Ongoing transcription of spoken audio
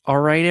All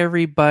right,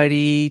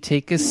 everybody,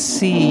 take a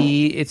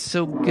seat. It's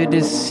so good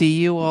to see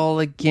you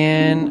all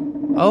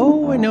again.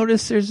 Oh, I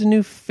noticed there's a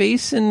new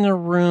face in the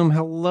room.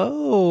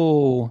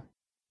 Hello.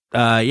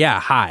 Yeah,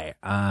 hi.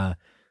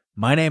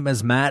 My name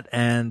is Matt,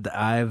 and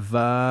I've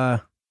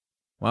got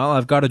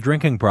a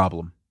drinking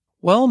problem.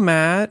 Well,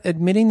 Matt,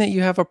 admitting that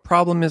you have a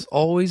problem is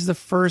always the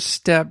first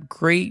step.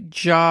 Great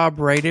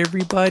job, right,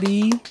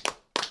 everybody?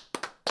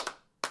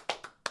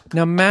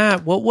 Now,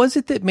 Matt, what was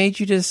it that made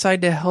you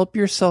decide to help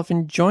yourself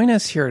and join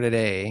us here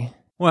today?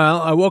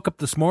 Well, I woke up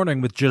this morning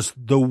with just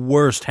the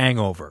worst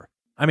hangover.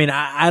 I mean,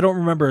 I don't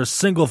remember a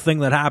single thing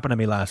that happened to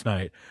me last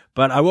night,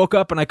 but I woke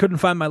up and I couldn't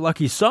find my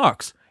lucky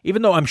socks,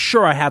 even though I'm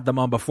sure I had them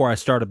on before I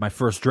started my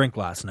first drink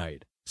last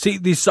night. See,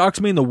 these socks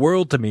mean the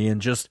world to me,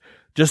 and just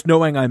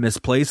knowing I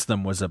misplaced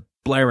them was a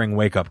blaring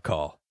wake-up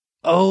call.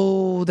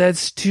 Oh,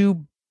 that's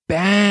too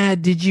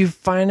bad. Did you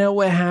find out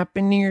what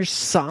happened to your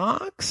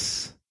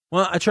socks?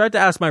 Well, I tried to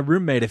ask my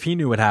roommate if he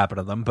knew what happened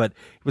to them, but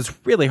it was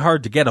really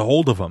hard to get a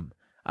hold of him.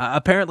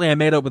 Apparently, I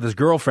made up with his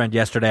girlfriend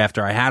yesterday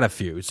after I had a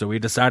few, so he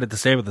decided to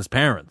stay with his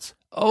parents.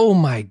 Oh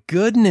my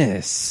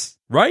goodness.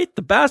 Right?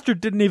 The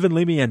bastard didn't even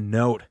leave me a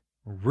note.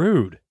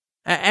 Rude.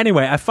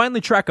 Anyway, I finally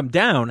track him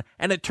down,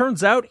 and it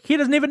turns out he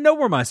doesn't even know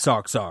where my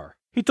socks are.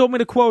 He told me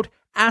to, quote,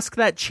 ask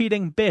that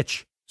cheating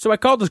bitch. So I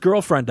called his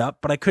girlfriend up,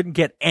 but I couldn't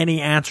get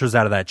any answers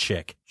out of that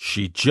chick.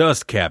 She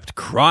just kept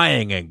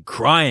crying and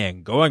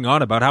crying, going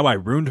on about how I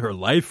ruined her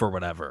life or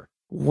whatever.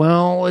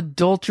 Well,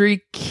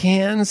 adultery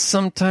can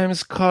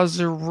sometimes cause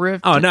a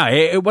rift. Oh, no,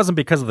 it wasn't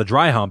because of the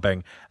dry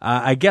humping.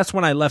 I guess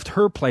when I left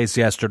her place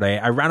yesterday,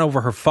 I ran over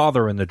her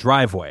father in the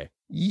driveway.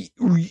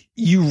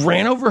 You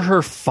ran over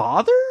her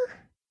father?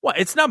 Well,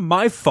 it's not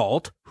my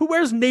fault. Who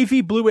wears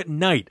navy blue at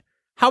night?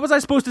 How was I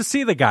supposed to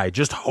see the guy?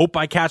 Just hope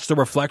I catch the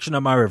reflection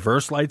of my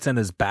reverse lights and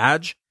his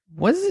badge?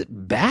 Was it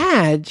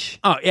badge?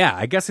 Oh, yeah,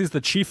 I guess he's the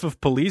chief of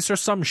police or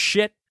some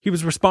shit. He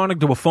was responding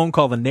to a phone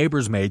call the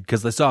neighbors made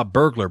because they saw a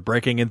burglar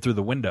breaking in through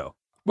the window.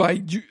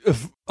 Why,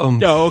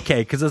 Oh,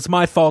 okay, because it's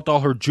my fault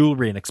all her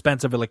jewelry and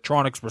expensive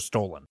electronics were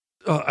stolen.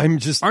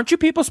 Aren't you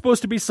people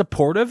supposed to be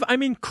supportive? I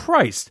mean,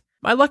 Christ.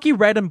 My lucky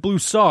red and blue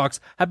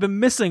socks have been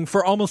missing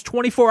for almost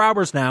 24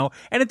 hours now,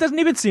 and it doesn't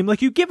even seem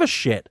like you give a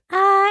shit.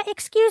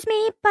 Excuse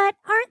me, but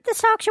aren't the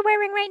socks you're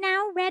wearing right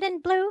now red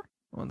and blue?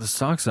 Well, the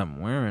socks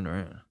I'm wearing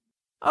are...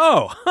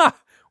 Oh, ha!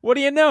 What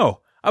do you know?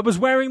 I was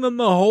wearing them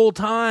the whole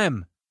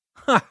time.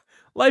 Ha!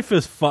 Life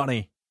is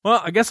funny. Well,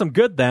 I guess I'm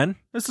good then.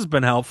 This has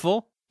been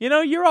helpful. You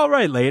know, you're all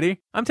right, lady.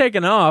 I'm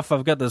taking off.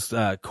 I've got this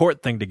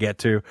court thing to get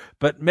to,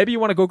 but maybe you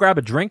want to go grab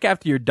a drink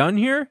after you're done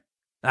here?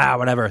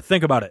 Whatever.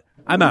 Think about it.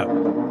 I'm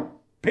out.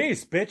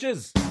 Peace,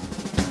 bitches.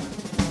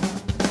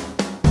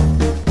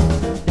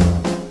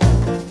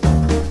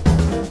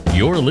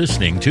 You're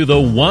listening to the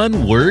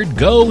One Word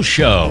Go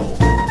Show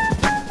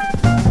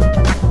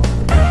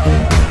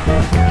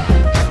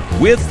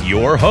with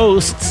your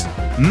hosts,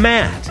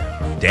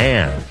 Matt,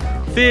 Dan,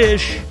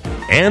 Fish,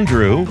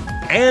 Andrew,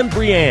 and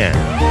Brianne.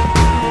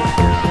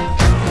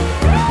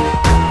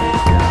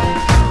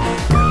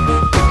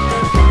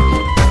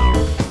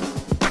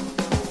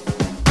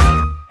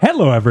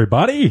 Hello,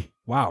 everybody.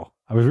 Wow,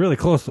 I was really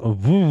close.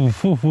 Were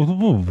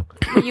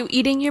you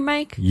eating your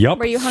mic? Yup.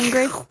 Were you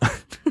hungry?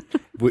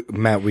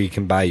 Matt, we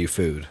can buy you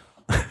food.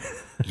 You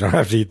don't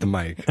have to eat the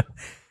mic.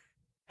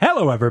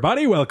 Hello,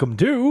 everybody. Welcome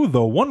to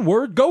the One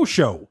Word Go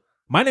Show.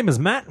 My name is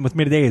Matt, and with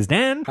me today is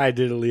Dan. Hi,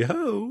 diddly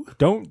ho.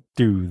 Don't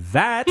do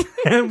that.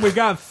 And we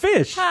got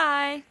Fish.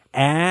 Hi.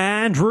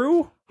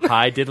 Andrew.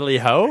 Hi, diddly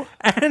ho.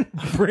 And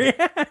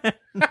Brianne.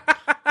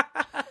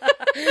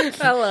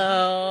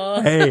 Hello.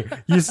 Hey,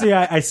 you see,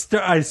 I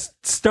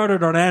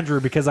started on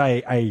Andrew because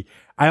I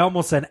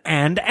almost said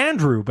and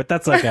Andrew, but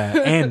that's like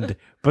a end.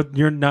 But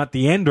you're not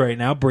the end right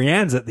now.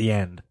 Brianne's at the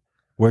end,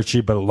 where she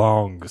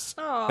belongs.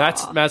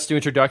 Matt's new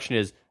introduction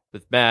is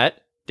with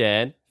Matt,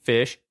 Dan,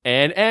 Fish,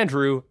 and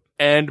Andrew,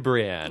 and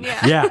Brianne.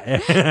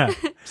 Yeah.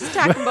 Just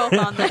tack them both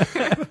on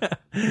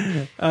there.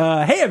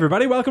 Hey,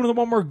 everybody. Welcome to the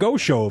One More Go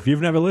Show. If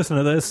you've never listened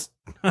to this,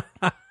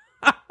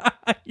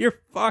 you're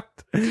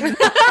fucked.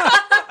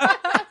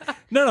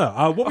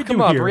 No. What we do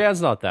come on, here...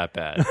 Brianne's not that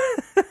bad.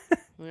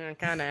 I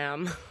kind of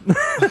am.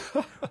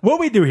 What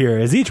we do here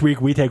is each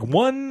week we take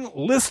one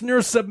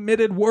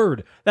listener-submitted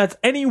word. That's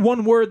any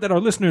one word that our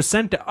listeners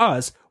sent to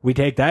us. We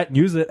take that and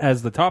use it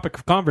as the topic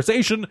of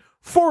conversation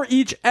for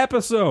each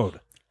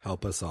episode.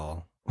 Help us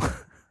all.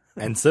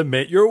 And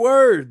submit your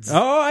words.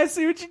 Oh, I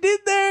see what you did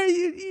there.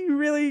 You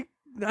really...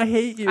 I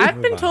hate you.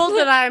 I've been told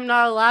that I'm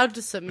not allowed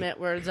to submit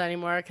words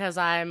anymore because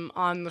I'm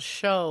on the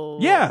show.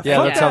 Yeah,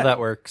 that's how that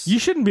works. You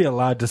shouldn't be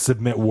allowed to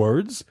submit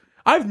words.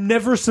 I've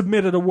never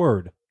submitted a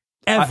word.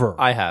 Ever.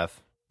 I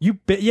have.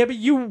 But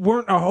you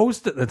weren't a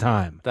host at the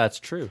time. That's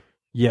true.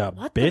 Yeah,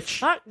 What bitch.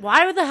 the fuck?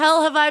 Why the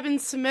hell have I been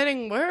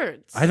submitting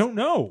words? I don't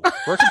know.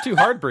 Working too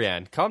hard,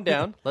 Brianne. Calm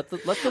down. Let the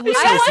listeners do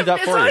that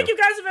It's for not you. like you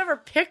guys have ever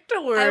picked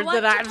a word I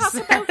want that to I've talk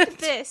said. about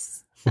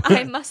this.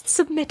 I must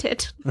submit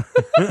it.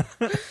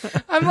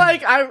 I'm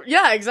like,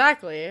 yeah,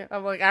 exactly.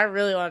 I'm like, I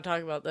really want to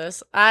talk about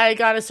this. I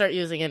got to start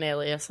using an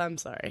alias. I'm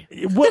sorry.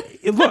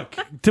 Look,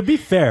 to be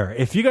fair,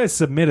 if you guys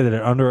submitted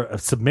it under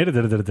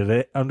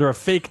a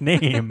fake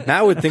name, Now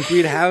I would think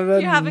we'd have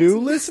a You haven't new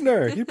s-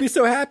 listener. You'd be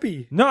so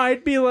happy. no,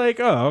 I'd be like,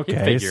 oh, You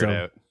okay. figure it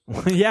out.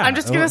 Yeah, I'm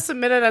just going to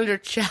submit it under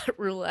chat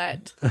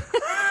roulette.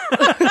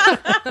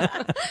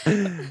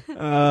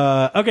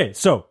 Okay,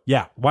 so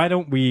yeah, why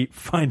don't we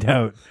find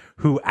out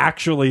who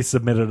actually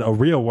submitted a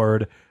real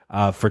word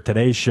for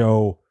today's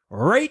show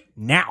right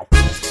now?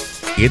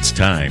 It's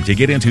time to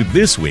get into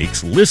this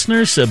week's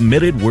listener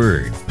submitted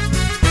word.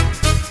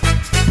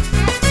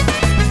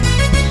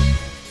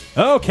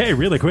 Okay,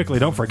 really quickly,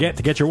 don't forget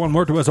to get your one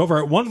word to us over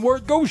at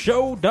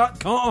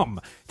onewordgoshow.com.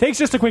 Takes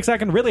just a quick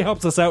second, really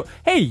helps us out.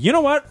 Hey, you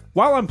know what?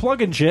 While I'm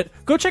plugging shit,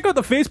 go check out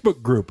the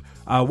Facebook group,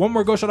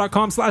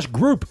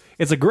 onewordgoshow.com/group.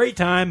 It's a great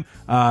time.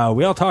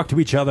 We all talk to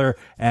each other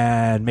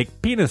and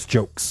make penis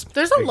jokes,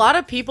 There's a lot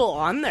of people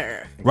on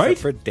there. right?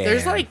 Except for Dan.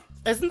 There's like,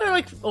 isn't there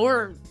like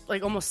over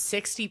like almost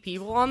 60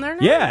 people on there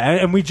now? Yeah,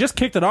 and we just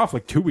kicked it off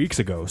like 2 weeks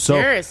ago. So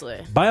Seriously.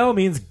 by all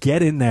means,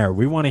 get in there.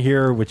 We want to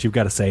hear what you've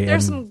got to say.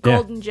 There's and, some yeah.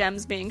 golden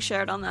gems being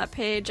shared on that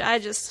page.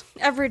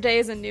 Every day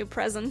is a new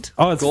present.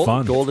 Oh, it's Gold,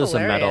 fun. gold is a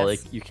metal.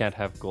 Hilarious. Like, you can't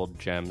have gold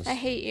gems. I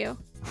hate you.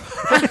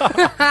 All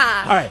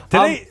right,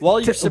 today, While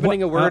you're t-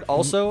 submitting a what- word,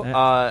 also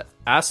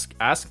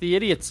ask the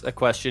idiots a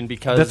question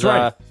because That's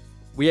right.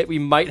 we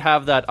might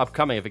have that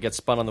upcoming if it gets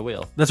spun on the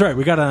wheel. That's right.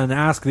 We got an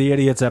Ask the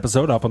Idiots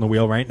episode up on the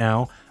wheel right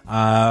now,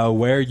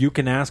 where you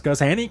can ask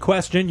us any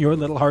question your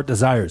little heart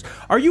desires.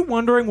 Are you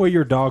wondering where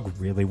your dog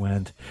really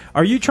went?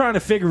 Are you trying to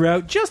figure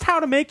out just how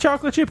to make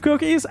chocolate chip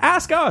cookies?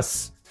 Ask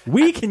us.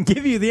 We can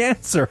give you the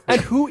answer.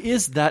 And who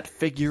is that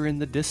figure in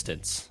the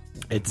distance?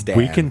 It's Dan.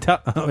 We can tell.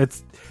 Oh,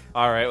 it's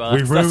All right, well,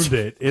 we that's- ruined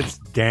it. It's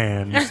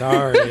Dan.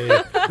 Sorry.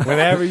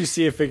 Whenever you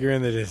see a figure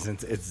in the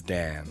distance, it's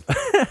Dan.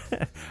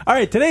 All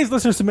right, today's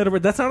listener submitted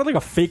word. That sounded like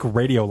a fake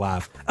radio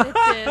laugh. It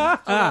did.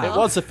 It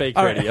was a fake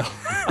radio.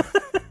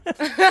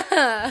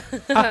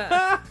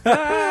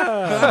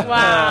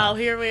 Wow,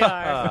 here we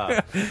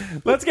are.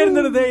 Let's get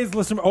into today's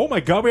listener. Oh my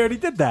God, we already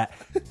did that.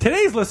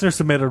 Today's listener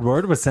submitted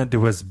word was sent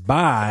to us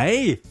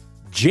by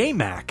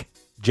JMac.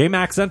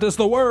 JMac sent us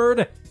the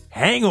word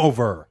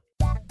hangover.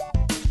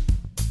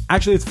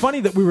 Actually, it's funny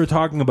that we were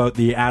talking about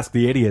the Ask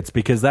the Idiots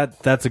because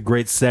that's a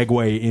great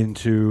segue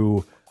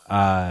into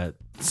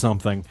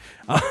something.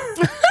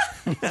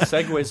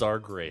 Segways are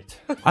great.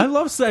 I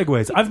love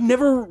segues. I've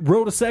never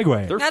rode a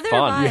Segway. They're Neither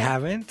fun. have I. You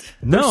haven't?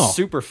 No. They're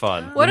super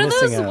fun. What are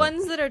missing those out.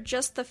 ones that are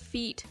just the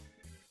feet?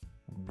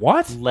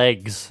 What?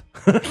 Legs.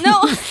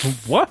 No,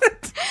 What?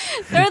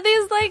 there are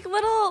these like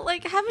little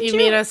like. Haven't You you,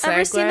 mean a ever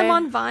seen Segway? them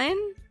on Vine?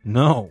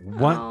 No.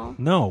 What? Oh.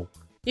 No.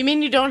 You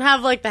mean you don't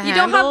have like the You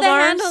don't have the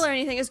handlebars? handle or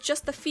anything. It's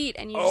just the feet,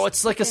 and you. Oh, just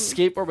it's like a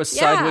fucking- skateboard with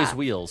Yeah. sideways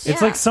wheels. It's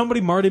Yeah. like somebody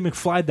Marty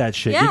McFly'd that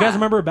shit. You Yeah. guys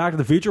remember Back to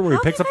the Future where he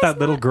How picks do up you guys that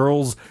little not?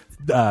 girl's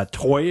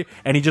toy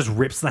and he just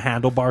rips the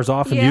handlebars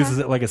off and Yeah. uses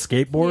it like a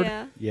skateboard?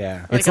 Yeah.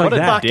 Yeah. It's Like like a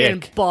that. fucking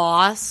Dick.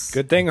 boss.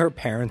 Good thing her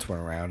parents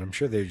weren't around. I'm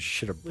sure they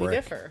should have We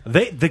bricked. differ.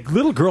 The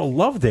little girl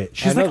loved it.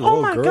 She's I know like, the oh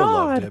little my girl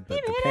God. loved it, but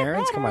the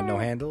parents, come on, no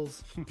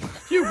handles.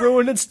 You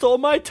ruined and stole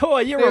my toy.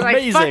 You're They're like,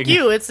 amazing. fuck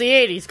you, it's the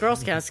 80s.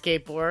 Girls can't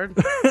skateboard.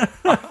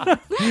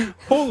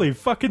 Holy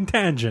fucking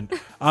tangent.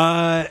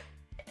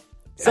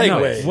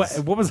 Segways.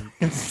 No, what was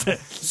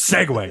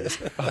Segways?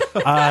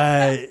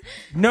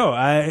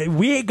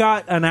 We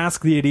got an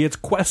Ask the Idiots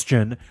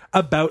question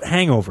about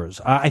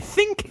hangovers. I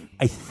think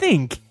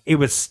it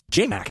was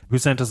JMac who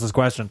sent us this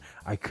question.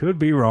 I could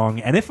be wrong,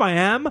 and if I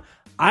am,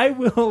 I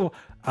will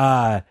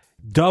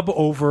dub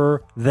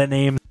over the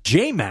name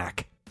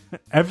JMac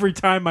every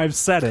time I've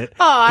said it.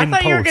 Oh, I in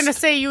thought you were post. going to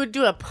say you would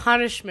do a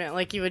punishment.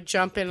 Like you would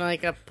jump in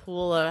like a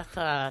pool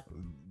of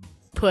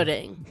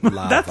pudding.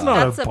 Lava. That's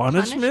not That's a a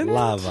punishment. punishment?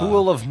 lava.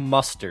 Pool of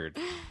mustard.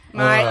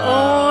 My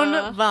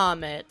own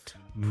vomit.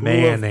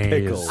 Mayonnaise.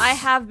 pickles. I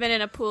have been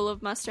in a pool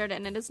of mustard,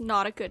 and it is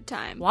not a good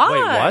time. Why?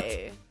 what?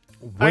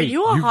 Are Wait,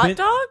 you a you've hot been-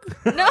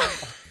 dog? No,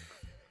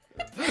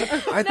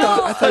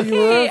 I thought you were.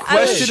 okay, A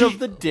I was- Question of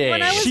the day.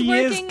 when I was She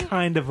working- is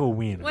kind of a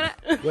wiener. when I,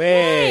 Wait,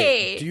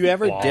 Hey. do you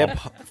ever dip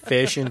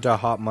fish into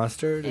hot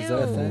mustard? Is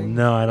that a Ew. thing?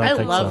 No, I don't I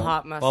think love so.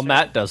 hot mustard. Well,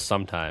 Matt does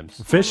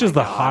sometimes. Fish is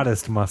the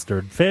hottest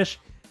mustard. Fish,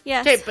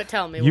 yes. Okay, but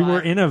tell me you why.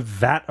 were in a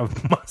vat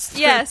of mustard.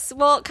 Yes.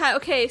 Well,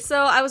 okay.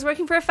 So I was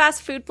working for a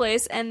fast food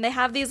place, and they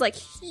have these like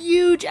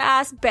huge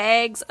ass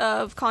bags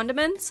of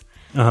condiments,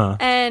 Uh-huh.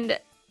 and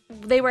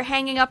they were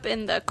hanging up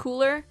in the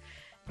cooler.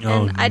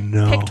 Oh, And I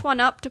no. picked one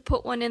up to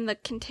put one in the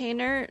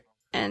container,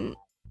 and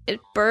it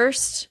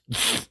burst,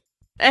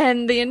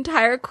 and the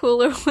entire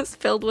cooler was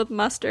filled with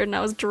mustard, and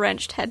I was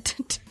drenched head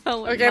to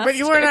toe. in Okay, but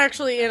you weren't mustard.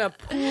 actually in a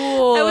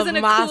pool. I was of in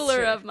a mustard.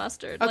 cooler of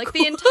mustard. Like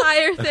the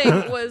entire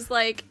thing was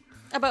like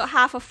about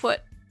half a foot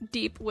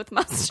deep with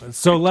mustard.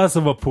 So less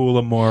of a pool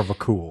and more of a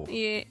cool.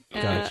 Yeah.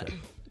 Gotcha.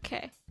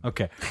 Okay.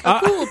 Okay.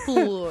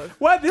 Pool.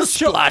 What this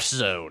show? Splash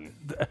zone.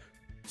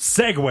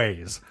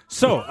 Segways.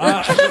 So,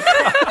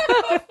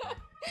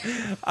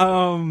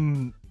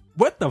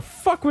 What the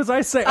fuck was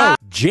I saying? Oh,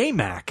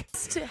 J-Mac.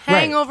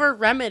 Hangover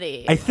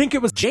remedy. I think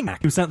it was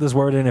J-Mac who sent this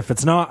word in. If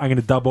it's not, I'm going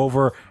to dub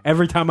over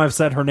every time I've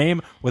said her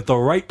name with the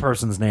right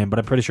person's name, but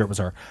I'm pretty sure it was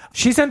her.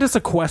 She sent us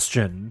a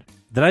question.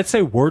 Did I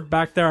say word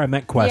back there? I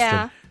meant question.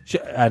 Yeah.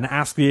 An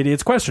Ask the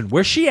Idiots question,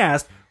 where she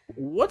asked,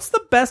 what's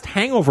the best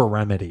hangover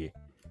remedy?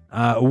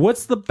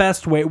 What's the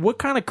best way? What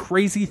kind of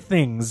crazy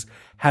things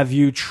have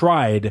you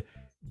tried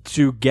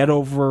to get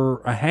over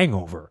a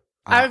hangover?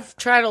 I've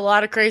tried a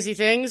lot of crazy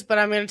things, but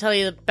I'm going to tell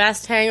you the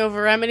best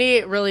hangover remedy.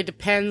 It really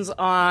depends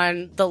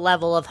on the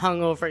level of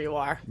hungover you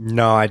are.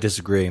 No, I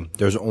disagree.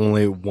 There's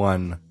only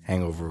one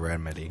hangover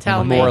remedy.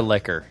 Tell me. More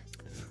liquor.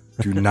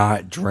 Do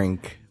not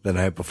drink the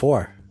night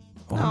before.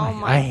 Oh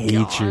my I hate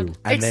God. you.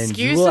 And then Excuse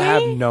you will me?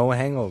 have no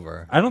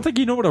hangover. I don't think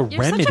you know what a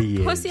You're such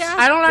remedy a pussy is. ass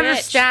I don't bitch.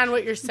 understand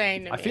what you're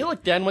saying to me. I feel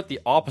like Dan went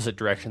the opposite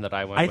direction that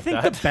I went I with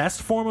think that. the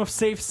best form of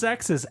safe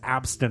sex is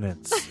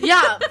abstinence.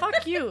 Yeah,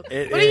 fuck you. What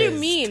do you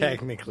mean?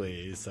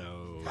 Technically, so.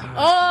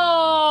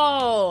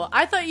 Oh,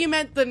 I thought you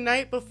meant the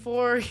night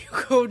before you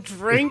go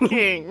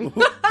drinking.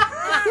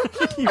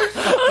 How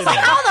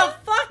the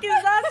fuck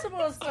is that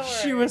supposed to work?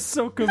 She was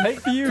so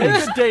confused.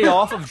 Take a day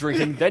off of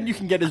drinking, then you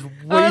can get as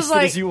wasted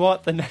like- as you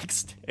want the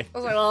next day. I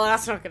was like, well,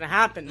 that's not going to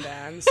happen,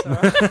 Dan.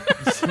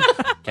 So.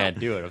 Can't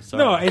do it. I'm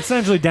sorry. No,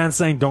 essentially Dan's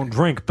saying don't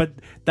drink, but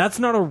that's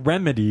not a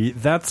remedy.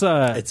 That's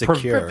a It's a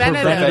cure.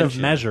 preventative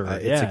Prevention. measure.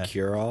 It's yeah. a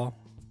cure-all.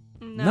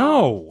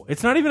 No,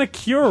 it's not even a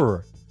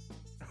cure.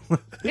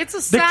 It's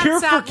a sad,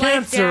 cure for sad life,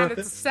 cancer- Dan.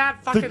 It's a sad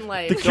fucking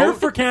life. The cure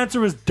for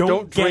cancer is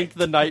don't get. drink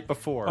the night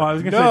before. Oh, I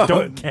was gonna No. say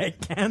don't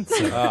get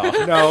cancer.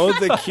 No,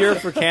 the cure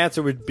for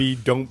cancer would be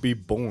don't be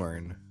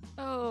born.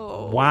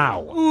 Oh.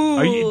 Wow,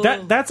 Are you,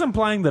 that's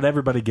implying that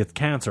everybody gets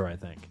cancer. I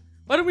think.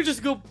 Why don't we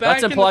just go back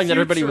That's in implying the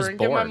that everybody future was and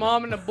give my born.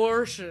 mom an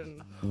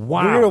abortion?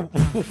 Wow.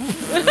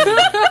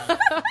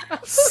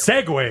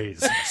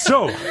 Segues.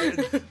 So,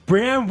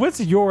 Brian, what's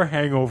your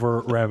hangover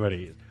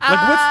remedy?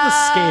 Like, what's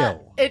the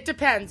scale? It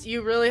depends.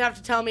 You really have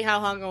to tell me how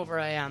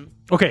hungover I am.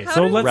 Okay,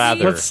 so does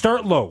let's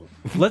start low.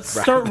 Let's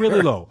start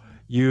really low.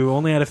 You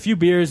only had a few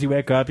beers. You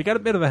wake up. You got a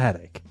bit of a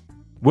headache.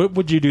 What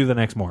would you do the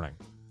next morning?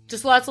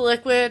 Just lots of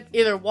liquid,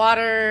 either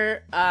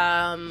water,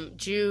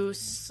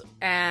 juice,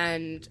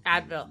 and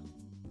Advil.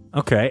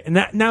 Okay,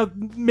 and now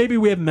maybe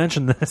we haven't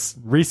mentioned this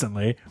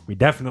recently. We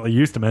definitely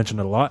used to mention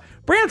it a lot.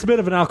 Brian's a bit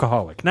of an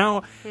alcoholic.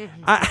 Now,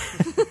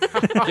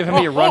 Giving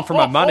me a run for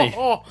my money.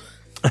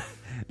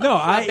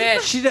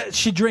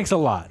 she drinks a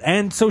lot,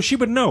 and so she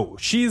would know.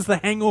 She's the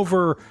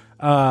hangover.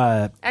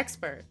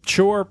 Expert.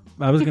 Sure,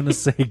 I was gonna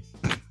say.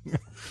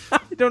 I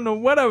don't know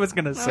what I was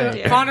gonna say.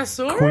 dear.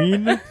 Connoisseur?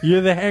 Queen,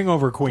 you're the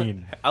hangover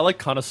queen. I like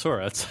connoisseur.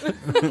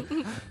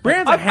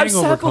 Brian's a I've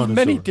hangover sampled connoisseur.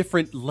 many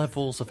different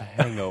levels of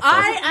hangover.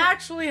 I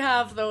actually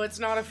have, though. It's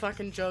not a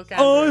fucking joke. I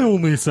Andrew.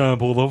 only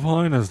sample the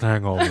finest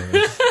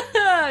hangovers.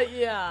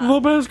 Yeah. The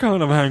best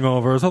kind of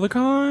hangovers are the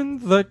kind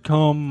that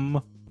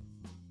come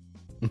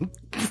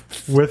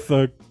with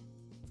the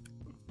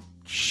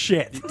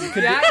shit.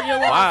 Yeah, you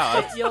lost. Wow.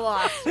 it. You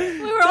lost.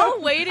 We were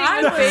all waiting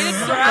I with was bated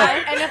breath.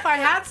 right, and if I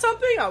had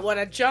something, I would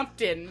have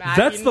jumped in, Matt.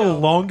 That's you the know.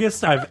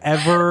 longest I've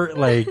ever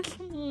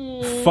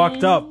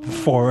fucked up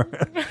for.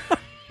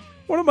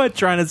 What am I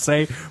trying to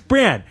say,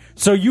 Brian?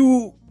 So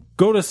you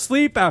go to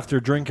sleep after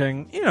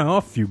drinking,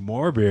 a few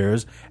more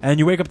beers, and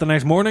you wake up the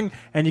next morning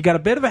and you got a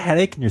bit of a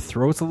headache and your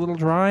throat's a little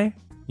dry.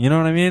 You know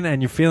what I mean?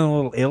 And you're feeling a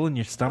little ill in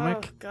your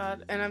stomach. Oh,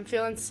 God. And I'm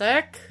feeling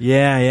sick.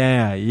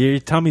 Yeah. Your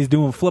tummy's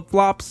doing flip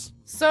flops.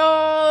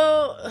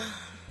 So,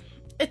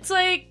 it's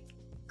like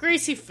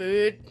greasy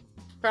food,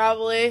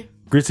 probably.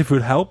 Greasy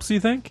food helps, you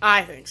think?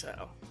 I think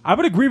so. I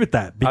would agree with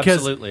that because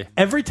Absolutely.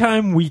 every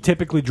time we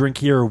typically drink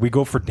here, we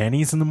go for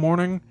Denny's in the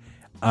morning.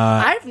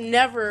 I've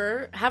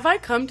never. Have I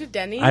come to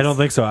Denny's? I don't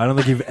think so. I don't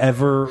think you've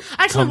ever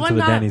Actually, come one to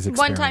the time- Denny's One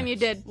experience. time you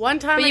did. One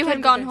time But I you came had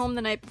to gone Denny's. home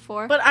the night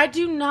before. But I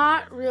do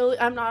not really.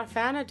 I'm not a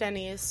fan of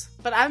Denny's.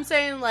 But I'm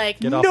saying,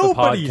 like, Get off the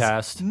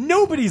podcast.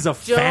 Nobody's a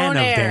fan of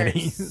Donairs.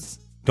 Denny's.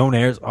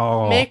 Donairs.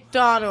 Oh,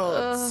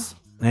 McDonald's.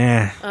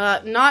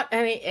 Not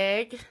any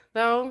egg,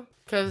 though,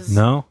 because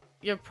no.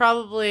 you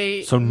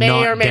probably So may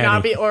not or may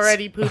not be Denny's.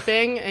 already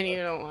pooping, and you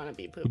don't want to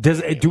be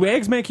pooping. Do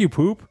eggs make you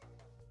poop?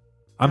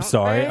 I'm Don't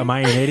sorry. they? Am I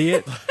an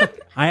idiot?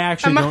 I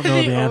actually Am I don't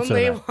know the the answer.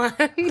 only To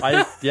that.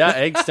 one?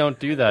 Eggs don't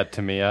do that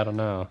to me. I don't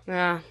know.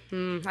 Yeah,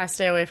 I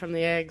stay away from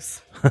the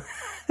eggs.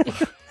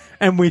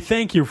 And we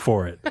thank you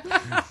for it.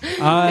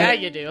 Yeah,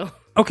 you do.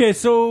 Okay,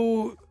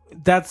 so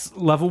that's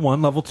level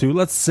 1. Level 2,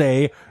 let's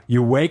say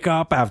you wake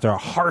up after a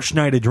harsh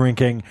night of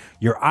drinking,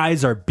 your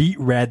eyes are beet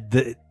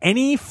red,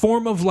 any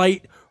form of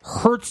light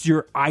hurts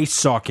your eye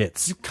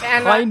sockets.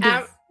 And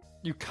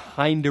You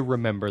kind of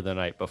remember the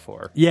night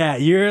before. Yeah,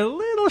 you're a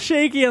little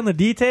shaky on the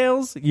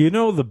details, you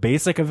know the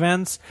basic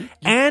events,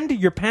 and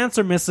your pants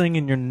are missing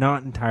and you're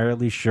not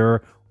entirely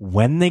sure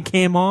when they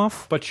came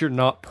off. But you're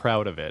not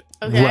proud of it.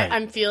 okay, Right.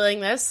 I'm feeling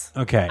this.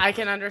 Okay. I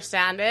can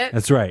understand it.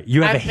 That's right.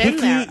 You have I've a been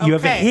hickey. there. You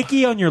have a Okay.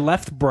 hickey on your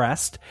left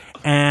breast,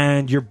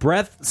 and your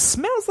breath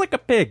smells like a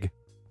pig.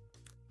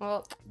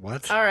 Well,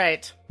 What? all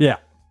right. Yeah.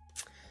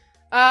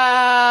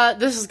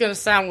 This is gonna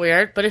sound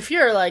weird, but if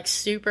you're like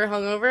super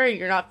hungover and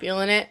you're not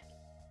feeling it,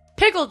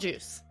 pickle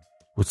juice.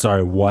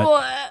 Sorry,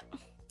 what?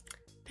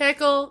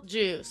 Pickle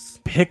juice.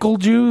 Pickle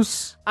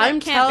juice? I'm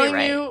can't be telling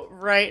right. you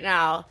right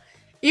now.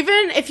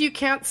 Even if you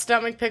can't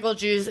stomach pickle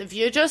juice, if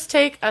you just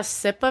take a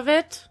sip of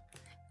it,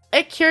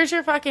 it cures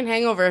your fucking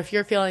hangover if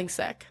you're feeling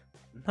sick.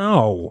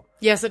 No.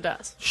 Yes, it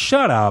does.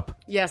 Shut up.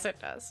 Yes, it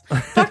does.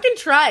 Fucking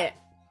try it.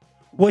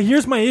 Well,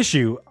 here's my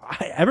issue.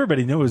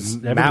 Everybody knows.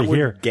 Matt Everybody would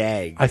here.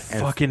 gag. I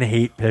fucking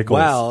hate pickles.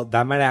 Well,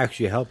 that might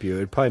actually help you.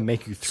 It'd probably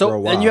make you throw So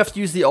up. then you have to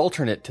use the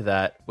alternate to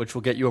that, which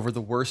will get you over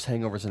the worst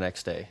hangovers the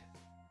next day.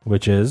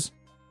 Which is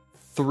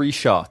 3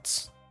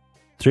 shots.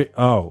 3.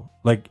 Oh,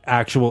 like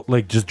actual,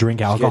 like just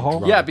drink alcohol?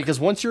 drunk. Yeah, because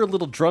once you're a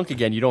little drunk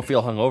again, you don't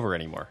feel hungover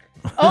anymore.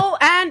 Oh,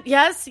 and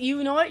yes,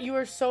 you know what? You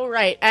are so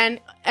right. And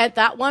at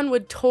that one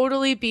would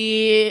totally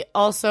be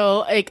also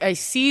like a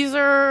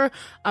Caesar,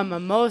 a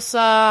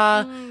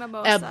mimosa,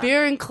 a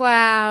beer and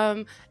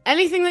clam,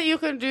 anything that you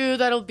can do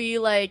that'll be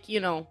like, you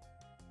know,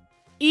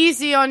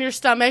 easy on your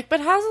stomach, but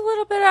has a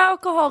little bit of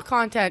alcohol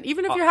content.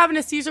 Even if you're having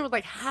a Caesar with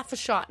like half a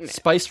shot in it.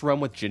 Spiced rum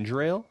with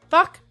ginger ale?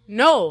 Fuck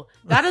no.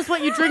 That is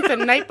what you drink the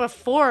night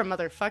before,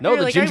 motherfucker. No,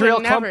 the like, ginger I ale,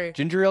 would never.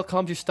 ginger ale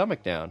calms your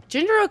stomach down.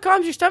 Ginger ale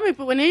calms your stomach,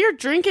 but when you're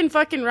drinking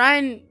fucking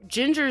Ryan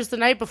gingers the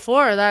night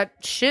before, that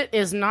shit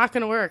is not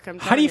going to work.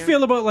 How do you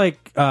feel about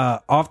like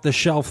off the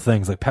shelf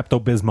things like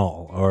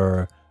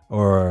Pepto-Bismol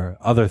or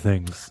other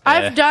things?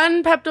 I've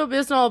done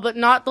Pepto-Bismol, but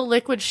not the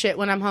liquid shit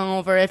when I'm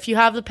hungover. If you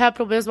have the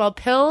Pepto-Bismol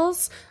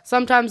pills,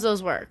 sometimes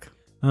those work.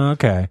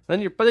 Okay.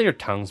 Then your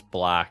tongue's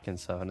black and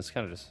stuff, and it's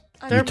kind of just...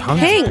 They're Your tongue's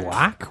pink.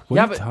 black? What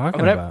are you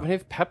talking about? When you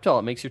have Peptol,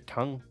 it makes your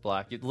tongue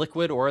black.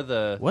 Liquid or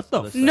the... What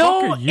the fuck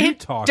No, are you it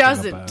talking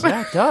doesn't. about?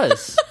 Yeah, it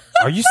does.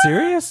 Are you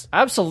serious?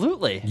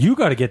 Absolutely. You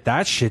got to get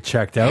that shit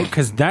checked out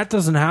because that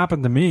doesn't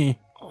happen to me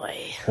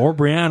or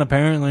Brianne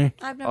apparently.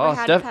 I've never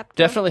had Pepto.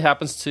 Definitely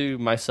happens to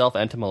myself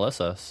and to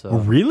Melissa. So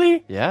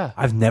Really? yeah.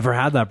 I've never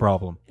had that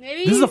problem.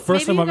 Maybe This is the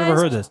first maybe time you I've ever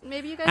guys- heard this.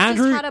 Maybe you guys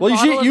Andrew- just had a Well,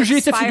 bottle of usually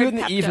it's if you do it in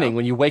the expired evening Pepto.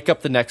 when you wake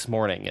up the next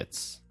morning.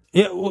 It's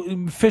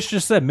Fish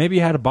just said maybe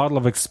you had a bottle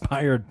of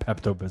expired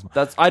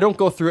Pepto-Bismol. I don't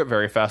go through it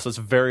very fast. So it's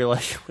very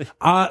likely.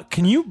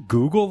 Can you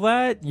Google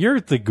that? You're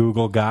the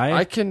Google guy.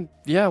 I can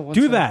one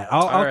do second. that.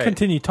 All I'll right.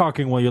 continue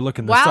talking while you're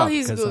looking this While up.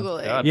 he's 'cause,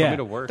 Googling. God, Yeah. put me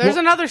to work. There's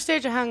another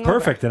stage of hangover.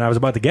 Perfect, and I was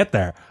about to get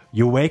there.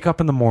 You wake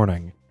up in the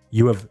morning.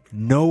 You have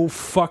no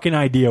fucking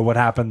idea what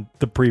happened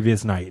the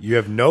previous night. You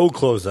have no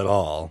clothes at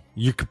all.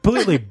 You're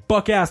completely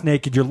buck-ass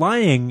naked. You're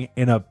lying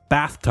in a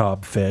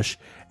bathtub, Fish,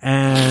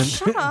 and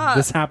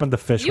this happened to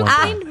Fish You one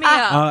time. cleaned me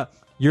up.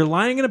 You're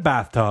lying in a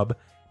bathtub.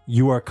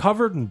 You are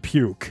covered in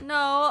puke.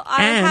 No,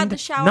 I and had the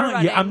shower not,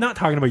 running. I'm not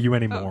talking about you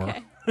anymore.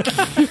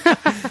 Okay.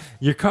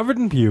 You're covered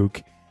in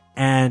puke,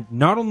 and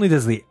not only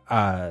does the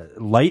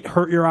light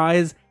hurt your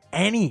eyes,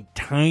 any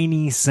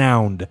tiny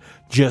sound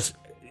just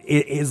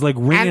it is like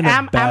ringing And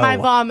am a bell I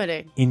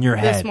vomiting in your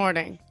head. this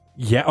morning?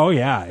 Yeah, oh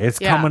yeah, it's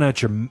Yeah. coming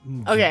at your.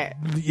 Okay.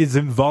 It's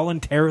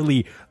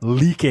involuntarily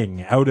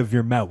leaking out of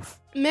your mouth.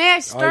 May I All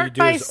you start do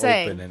by is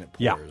saying? open and it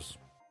Yeah. pours.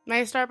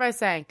 May I start by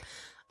saying,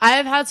 I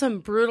have had some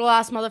brutal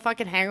ass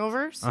motherfucking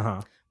hangovers,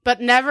 Uh-huh.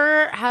 but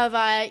never have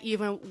I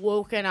even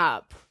woken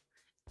up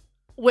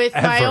with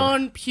my Ever.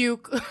 own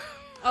puke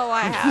Oh,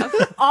 I have.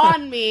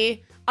 on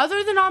me,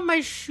 other than on my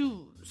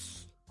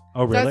shoes.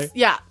 Oh really?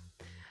 Yeah.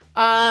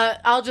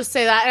 I'll just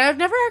say that. And I've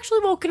never actually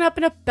woken up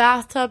in a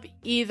bathtub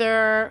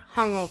either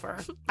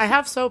hungover. I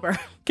have sober.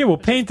 Okay, we'll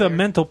paint a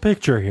mental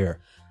picture here.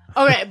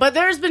 Okay, but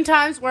there's been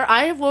times where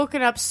I have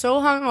woken up so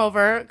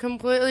hungover,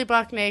 completely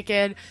buck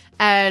naked,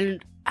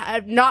 and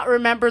I've not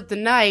remembered the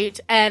night,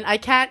 and I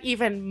can't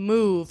even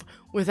move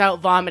without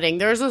vomiting.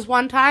 There was this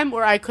one time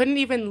where I couldn't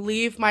even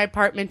leave my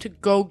apartment to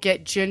go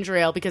get ginger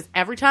ale because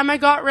every time I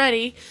got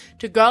ready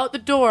to go out the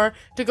door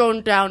to go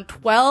down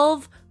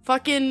 12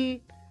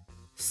 fucking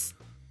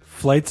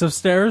Flights of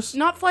stairs?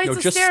 not flights No,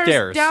 of just stairs,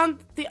 stairs. down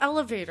the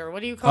elevator.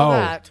 What do you call Oh,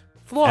 that?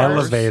 Floors.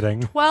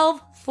 elevating.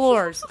 12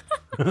 floors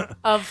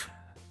of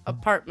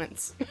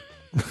apartments.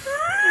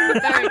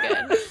 Very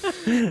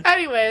good.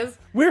 Anyways,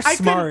 We're I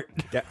smart.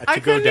 I To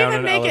go couldn't down even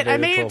an make it. I elevator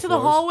made it 12 to the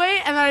floors.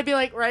 hallway, and then I'd be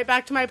like right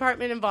back to my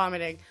apartment and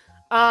vomiting.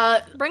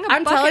 Bring a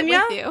I'm bucket telling with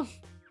ya, you.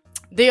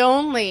 the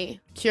only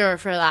cure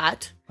for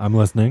that, I'm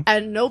listening.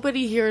 and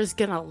nobody here is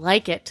gonna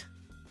like it.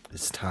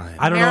 It's time.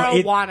 I don't know.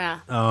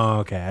 Marijuana. Oh,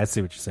 okay. I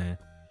see what you're saying.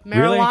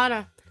 Really?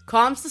 Marijuana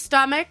calms the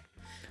stomach.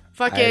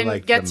 Fucking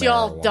like gets the you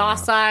all marijuana.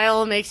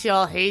 docile, makes you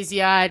all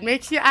hazy-eyed,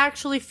 makes you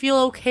actually feel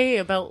okay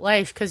about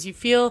life because you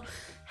feel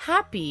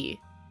happy.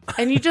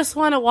 And you just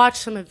want to watch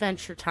some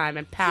Adventure Time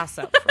and pass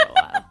out for a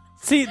while.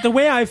 See, the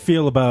way I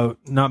feel about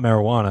not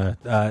marijuana,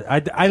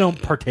 I don't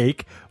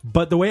partake,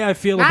 but the way I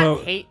feel Matt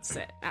about hates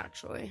it,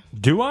 actually.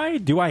 do I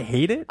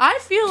hate it? I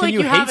feel Can like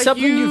you have hate a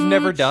something you've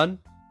never huge- done?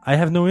 I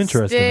have no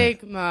interest in it.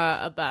 stigma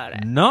about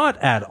it. Not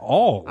at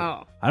all.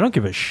 Oh. I don't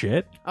give a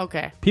shit.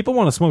 Okay. People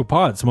want to smoke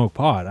pot, smoke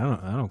pot.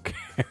 I don't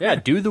care. Yeah,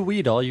 do the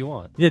weed all you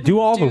want. Yeah, do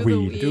all Do the the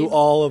weed. weed. Do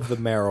all of the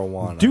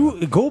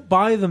marijuana. Go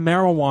buy the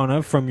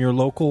marijuana from your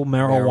local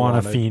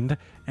marijuana Marijuana. fiend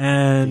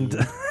and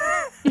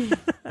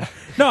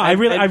No, I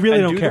really and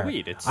don't do the care.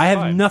 weed. It's I have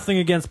fine. nothing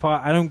against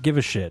pot. I don't give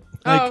a shit.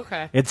 Oh,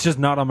 okay. It's just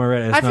not on my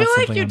radar. It's I feel not like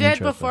something you I'm did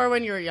interested in. before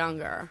when you were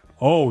younger.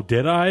 Oh,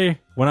 did I?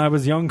 When I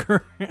was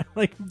younger?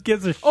 Like, who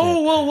gives a shit?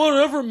 well,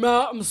 whatever,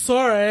 Matt. I'm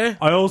sorry.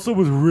 I also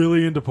was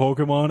really into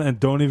Pokemon, and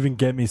don't even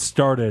get me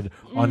started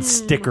on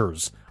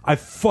stickers. I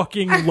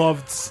fucking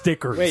loved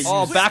stickers. Wait,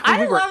 Oh, back when I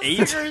we were love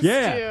 8. stickers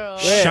yeah.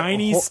 too.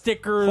 Shiny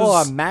stickers. Hold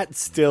on, Matt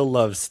still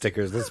loves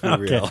stickers. Let's be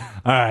Okay. real. All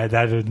right,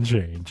 that didn't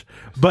change.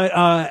 But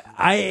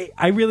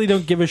I really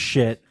don't give a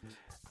shit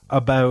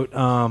about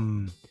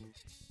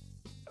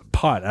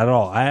pot at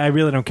all. I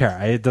really don't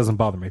care. It doesn't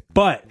bother me.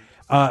 But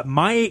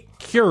my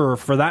cure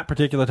for that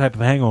particular type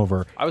of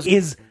hangover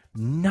is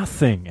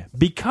nothing,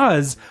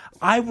 because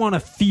I want to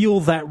feel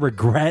that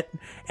regret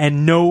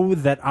and know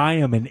that I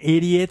am an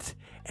idiot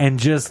and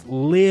just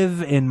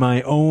live in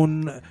my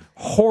own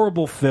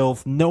horrible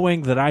filth,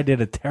 knowing that I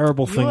did a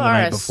terrible thing You the are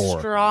night a before.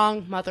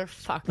 strong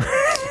motherfucker.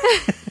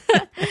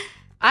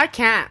 I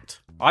can't.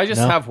 I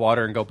just No. have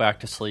water and go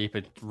back to sleep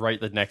and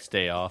write the next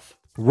day off.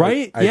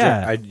 Right? I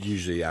yeah. I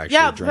usually actually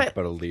Yeah, drink but-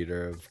 about a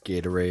liter of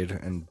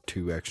Gatorade and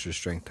 2 extra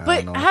strength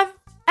But Tylenol. have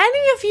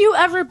any of you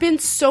ever been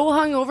so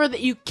hungover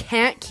that you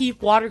can't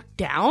keep water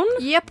down?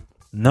 Yep.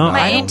 No, My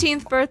I don't.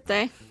 18th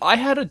birthday. I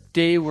had a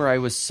day where I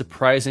was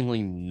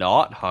surprisingly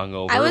not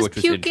hungover, I was which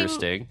was puking.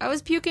 interesting. I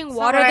was puking not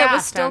water what I that was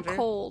asked, still Andrew.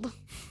 cold.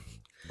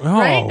 Oh,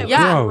 Right?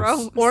 Yeah.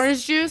 gross.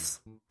 Orange juice.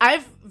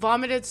 I've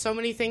vomited so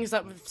many things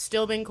that have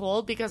still been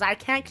cold because I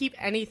can't keep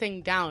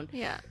anything down.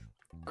 Yeah.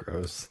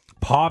 Gross.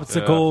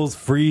 Popsicles,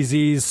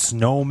 freezies,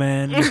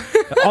 snowmen,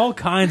 all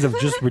kinds of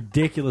just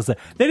ridiculous. They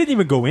didn't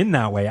even go in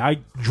that way. I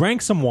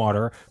drank some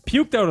water,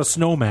 puked out a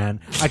snowman.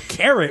 A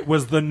carrot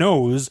was the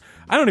nose.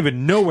 I don't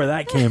even know where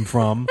that came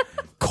from.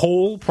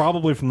 Coal,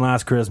 probably from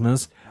last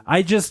Christmas.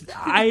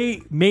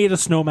 I made a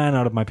snowman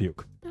out of my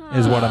puke,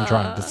 is what I'm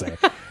trying to say.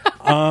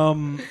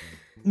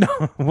 No,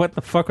 what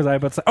the fuck was I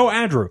about to say? Oh,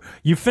 Andrew,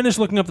 you finished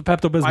looking up the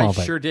Pepto-Bismol I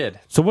thing. sure did.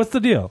 So what's the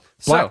deal?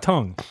 Black So-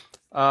 tongue.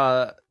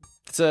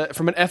 It's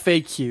from an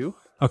FAQ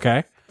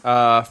Okay.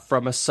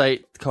 from a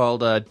site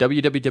called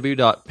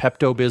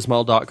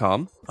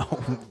www.peptobismol.com.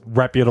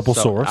 Reputable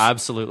So, source.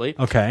 Absolutely.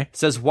 Okay. It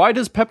says, why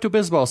does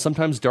Pepto-Bismol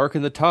sometimes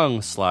darken the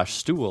tongue /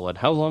 stool, and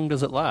how long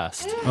does it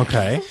last?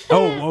 Okay.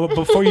 Oh, well,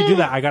 before you do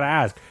that, I gotta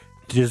ask: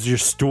 does your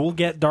stool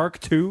get dark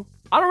too?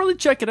 I don't really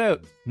check it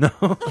out. No,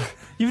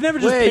 you've never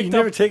just Wait, you picked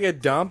never up, take a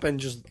dump and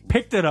just...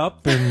 picked it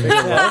up and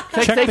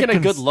checked Taking the a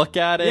good look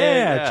at it.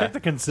 Yeah, check the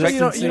You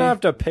consistency. don't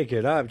have to pick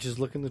it up. Just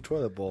look in the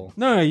toilet bowl.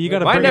 No, you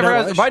gotta Mine bring it never,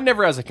 up. mine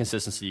never has a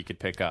consistency you could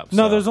pick up.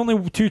 No, so. there's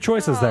only 2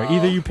 choices there.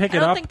 Either you pick I it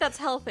don't up. think that's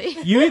healthy.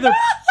 You either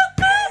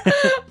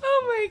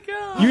Oh my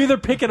god. you either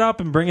pick it up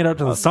and bring it out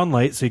to the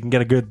sunlight so you can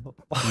get a good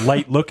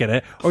light look at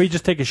it, or you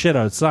just take a shit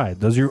outside.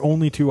 Those are your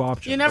only 2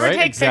 options. You never Right?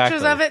 take Exactly.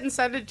 pictures of it and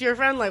send it to your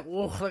friend like,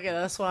 whoa, look at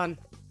this one.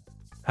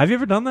 Have you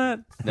ever done that?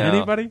 No.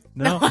 Anybody?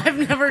 No. I've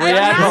never done I've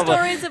that. heard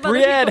stories of other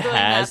Brienne people doing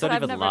has. that, but Don't I've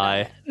even never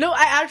lie. done No,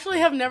 I actually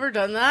have never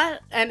done that.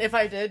 And if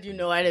I did, you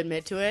know I'd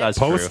admit to it. That's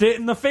Post true. it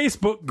in the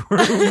Facebook group.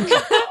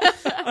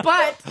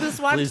 But this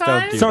one Please don't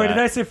time, do Sorry, that.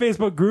 did I say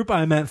Facebook group?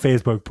 I meant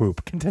Facebook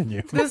poop.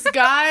 Continue. this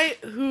guy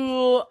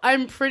who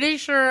I'm pretty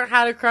sure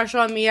had a crush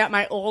on me at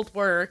my old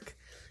work.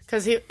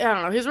 Because I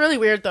don't know, he's really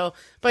weird though.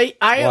 But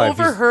I Why, if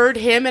he's- overheard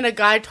him and a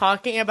guy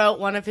talking about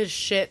one of his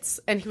shits,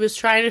 and he was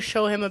trying to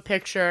show him a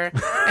picture,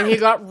 and he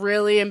got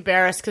really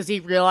embarrassed because he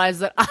realized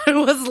that I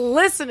was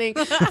listening to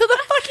the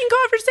fucking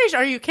conversation.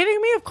 Are you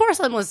kidding me? Of course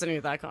I'm listening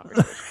to that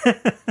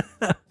conversation.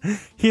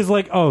 He's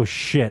like, oh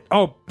shit,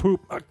 oh poop,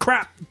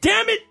 crap,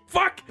 damn it,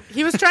 fuck.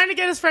 He was trying to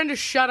get his friend to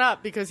shut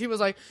up because he was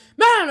like,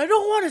 man, I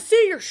don't want to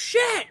see your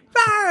shit.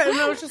 Ah! And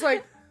I was just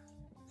like,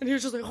 and he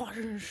was just like,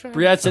 oh, shut up.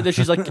 Brienne said that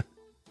she's like,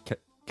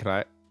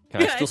 can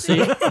I still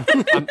see?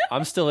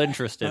 I'm still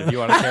interested if you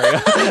want to carry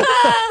on.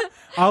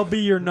 I'll be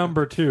your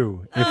number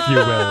 2, if you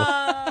will.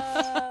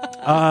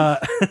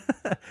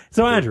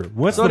 So Andrew,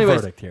 what's So the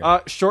anyways, verdict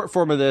here? short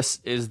form of this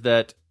is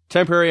that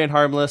temporary and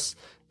harmless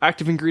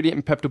active ingredient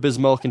in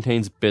Pepto-Bismol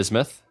contains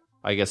bismuth.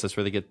 I guess that's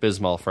where they get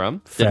Bismol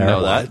from. Didn't Fair.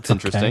 know that. What? It's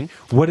interesting.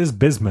 Okay. What is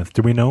bismuth?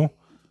 Do we know?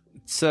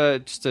 It's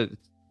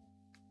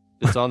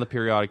it's on the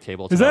periodic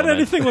table. It's Is an that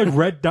element. anything like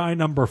red dye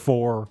number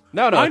 4?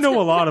 No, I it's- know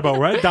a lot about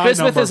red dye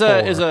Bismuth number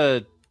 4. is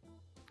a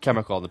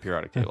chemical on the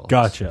periodic table.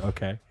 Gotcha.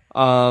 Okay.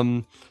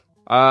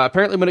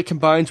 Apparently, when it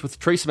combines with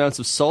trace amounts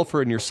of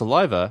sulfur in your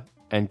saliva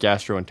and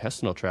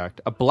gastrointestinal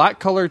tract, a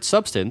black-colored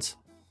substance,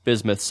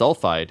 bismuth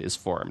sulfide, is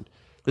formed.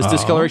 This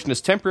discoloration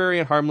is temporary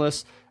and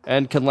harmless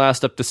and can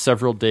last up to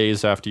several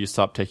days after you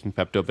stop taking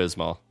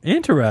Pepto-Bismol.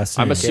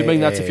 Interesting. I'm assuming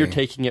that's if you're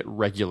taking it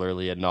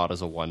regularly and not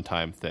as a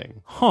one-time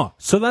thing. Huh.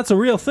 So that's a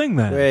real thing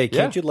then. Wait,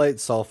 can't Yeah. you light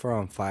sulfur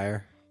on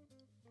fire?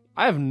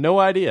 I have no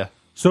idea.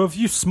 So if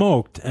you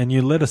smoked and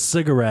you lit a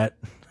cigarette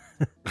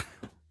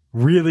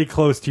really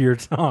close to your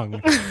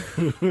tongue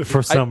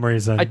for some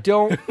reason. I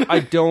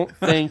don't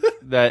think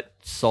that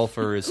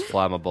sulfur is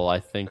flammable. I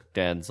think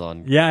Dan's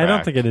on. Yeah, I don't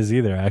crack. think it is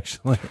either,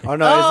 actually. Oh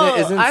no! Oh,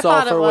 isn't I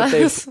thought sulfur it what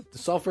they? was.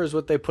 Sulfur is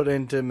what they put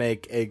in to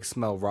make eggs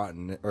smell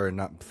rotten, or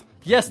not?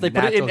 Yes, they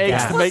put it in Natural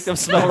eggs gas. to make them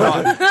smell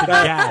rotten.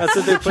 That's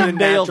what they put in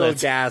nailed natural it.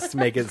 gas to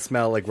make it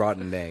smell like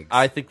rotten eggs.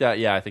 I think that.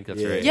 Yeah, I think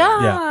that's right.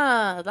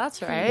 Yeah,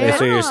 that's right.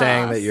 So you're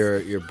saying that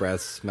your breath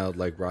smelled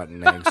like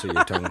rotten eggs, so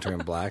your tongue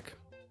turned black?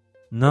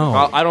 No.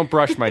 I don't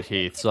brush my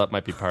teeth, so that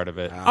might be part of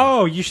it.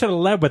 Oh, you should have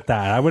led with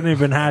that. I wouldn't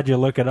even had you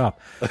look it up.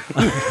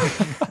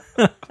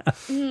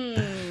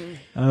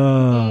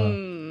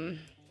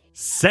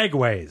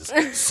 Segways.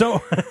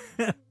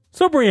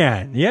 So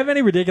Brienne, you have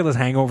any ridiculous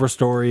hangover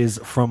stories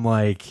from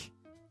like,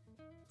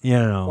 you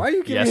know? Why are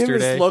you giving him Yesterday.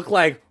 this look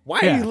like,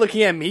 why Yeah. are you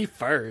looking at me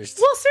first?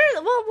 Well,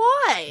 seriously, well,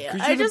 why?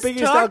 Because I you're the just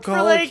biggest talked for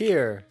alcoholic like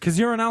here. Because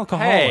you're an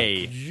alcoholic.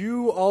 Hey,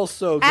 You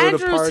also go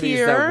Andrew's to parties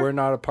here. that we're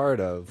not a part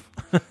of.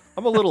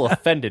 I'm a little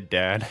offended,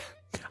 Dad.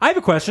 I have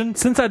a question.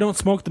 Since I don't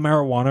smoke the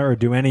marijuana or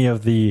do any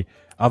of the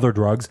other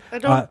drugs, I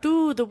don't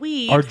do the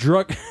weed. our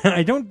drug.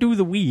 I don't do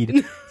the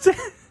weed.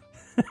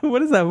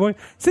 What is that?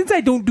 Since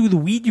I don't do the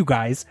weed, you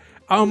guys,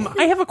 I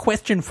have a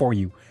question for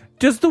you.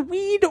 Does the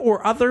weed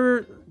or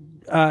other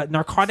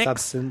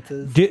narcotics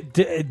Substances. do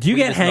you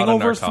get is not a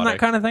hangovers from that narcotic.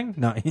 kind of thing?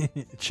 No,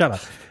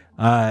 shut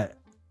up.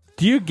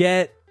 Do you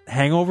get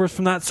hangovers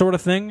from that sort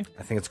of thing?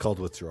 I think it's called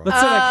withdrawal. Let's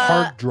say like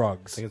hard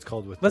drugs. I think it's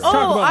called Let's withdrawal.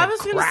 talk Oh, about I like,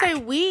 was going to say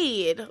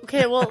weed.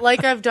 Okay, well,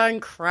 like I've done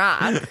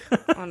crack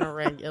on a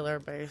regular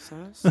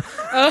basis.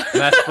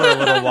 That's for a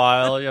little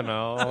while, you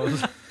know.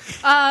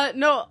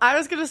 No, I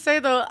was going to say,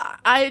 though,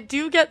 I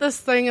do get this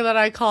thing that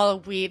I call a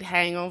weed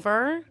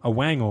hangover. a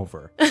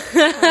wangover.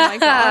 Oh my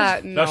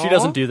god. No, she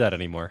doesn't do that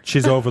anymore.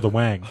 She's over the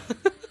wang.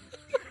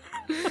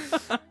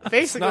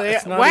 Basically,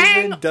 It's not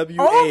wang even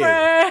W-A.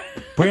 over.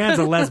 Brianne's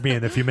a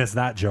lesbian. If you missed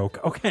that joke,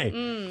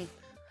 okay.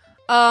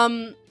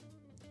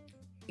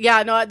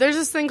 Yeah, no, there's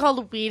this thing called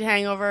a weed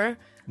hangover.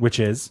 Which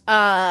is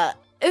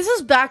This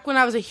is back when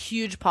I was a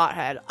huge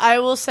pothead. I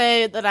will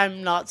say that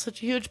I'm not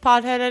such a huge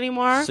pothead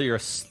anymore. So you're a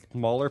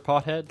smaller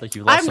pothead, like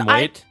you lost some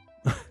weight.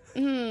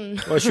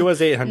 Well, she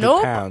was 800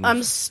 Nope,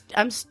 pounds.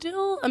 I'm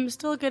still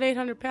a good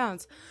 800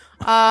 pounds.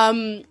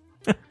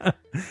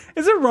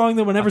 is it wrong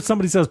that whenever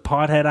somebody says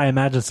pothead, I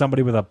imagine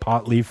somebody with a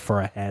pot leaf for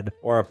a head?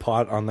 Or a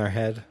pot on their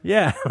head.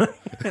 Yeah,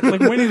 like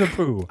Winnie the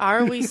Pooh.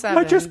 Are we I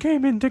seven? just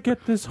came in to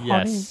get this honey.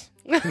 Yes.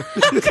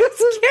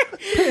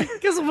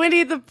 Because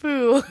Winnie the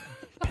Pooh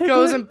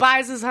goes and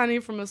buys his honey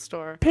from a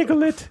store.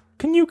 Piglet,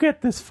 can you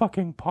get this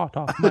fucking pot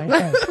off my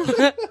head?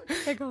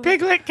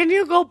 Piglet, can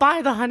you go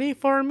buy the honey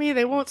for me?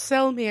 They won't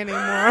sell me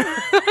anymore.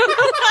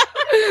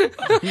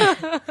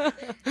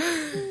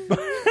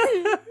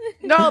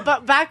 No,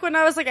 but back when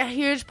I was like a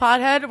huge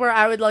pothead where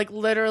I would like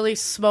literally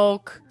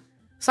smoke.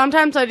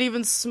 Sometimes I'd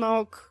even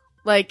smoke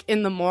like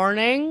in the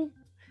morning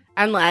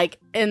and like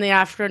in the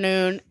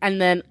afternoon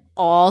and then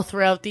all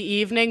throughout the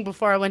evening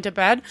before I went to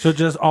bed. So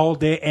just all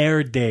day,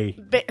 air day.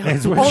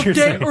 Is what all you're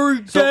day, saying.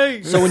 every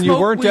day. So when you Smoke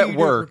weren't at weed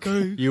work,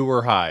 every day. you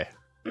were high.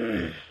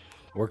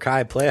 Work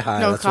high, play high.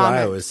 No That's what I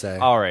comment. always say.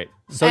 All right.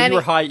 So Any- you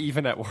were high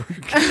even at work.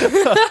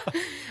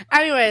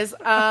 Anyways,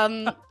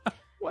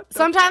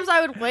 sometimes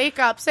I would wake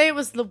up, say it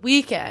was the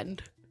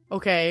weekend,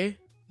 okay?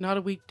 Not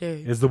a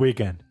weekday. Is the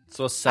weekend.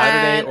 So a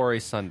Saturday And or a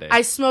Sunday.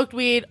 I smoked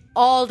weed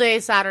all day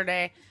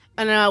Saturday.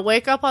 And then I'd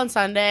wake up on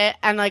Sunday,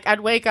 and, like, I'd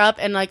wake up,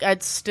 and, like,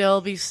 I'd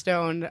still be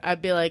stoned. I'd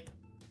be, like,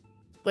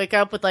 wake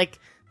up with, like,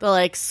 the,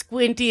 like,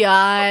 squinty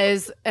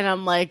eyes, and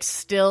I'm, like,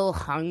 still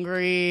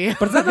hungry.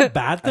 But is that a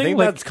bad I thing? think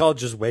Like, that's called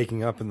just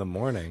waking up in the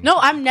morning. No,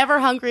 I'm never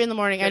hungry in the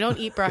morning. I don't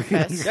eat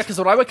breakfast. Yeah, because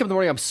when I wake up in the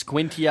morning, I'm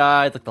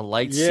squinty-eyed, like the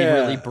lights seem Yeah.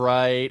 really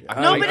bright.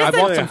 No, but I it's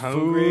want a- some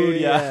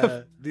food.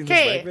 Yeah.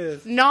 Okay,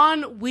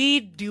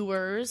 non-weed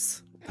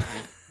doers.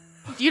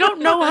 You don't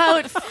know how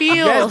it You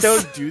guys feels.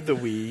 don't do the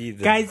weed.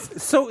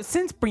 guys, so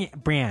since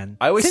Brianne,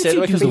 I always since say that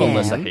you because do the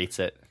Melissa weed- hates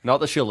it. Not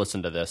that she'll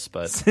listen to this,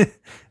 but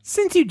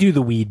Since you do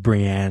the weed,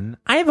 Brianne,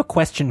 I have a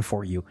question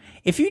for you.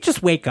 If you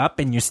just wake up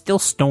and you're still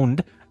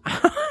stoned,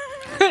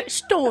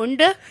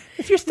 Stoned.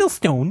 if you're still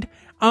stoned,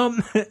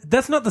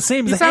 that's not the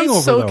same You as a sound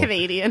hangover. so though.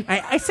 Canadian.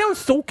 I sound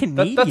so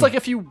Canadian. that's like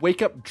if you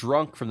wake up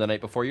drunk from the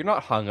night before, you're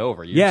not hungover.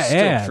 You're yeah, still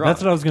yeah, drunk.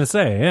 that's what I was gonna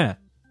say. Yeah,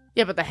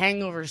 Yeah, but the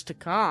hangovers to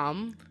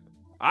come.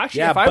 Actually,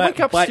 Yeah, if I but- wake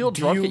up but still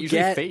do drunk, you it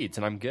usually get- fades,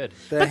 and I'm good.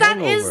 The But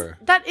hangover.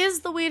 that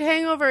is the weed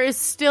hangover is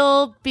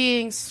still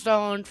being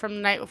stoned from the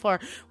night before,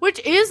 which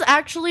is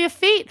actually a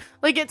feat.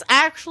 Like, it's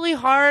actually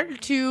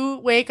hard to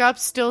wake up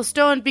still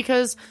stoned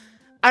because,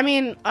 I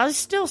mean, I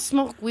still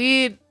smoke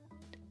weed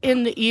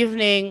in the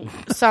evening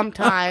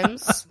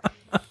sometimes.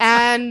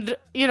 And,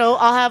 you know,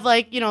 I'll have,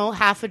 like, you know,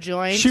 half a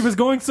joint. she was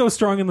going so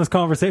strong in this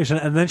conversation,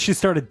 and then she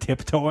started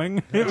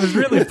tiptoeing. It was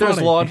really If there's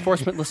funny. law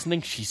enforcement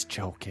listening, she's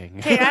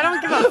joking. Hey, I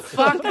don't give a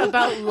fuck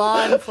about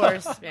law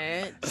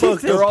enforcement.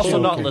 They're also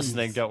not joking.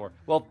 listening. Don't worry.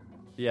 Well,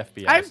 the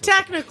FBI. I'm is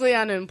technically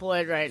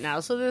unemployed right now,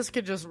 so this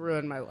could just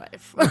ruin my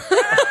life.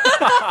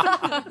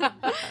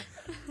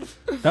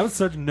 That was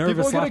such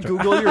nervous People are going to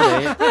laughter. Google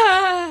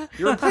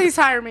your name. Please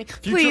hire me.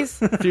 Please.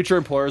 Future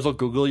employers will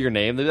Google your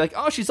name. They'll be like,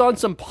 oh, she's on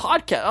some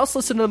podcast. Let's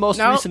listen to the most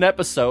Nope. recent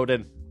episode.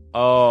 And,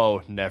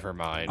 oh, never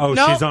mind. Oh,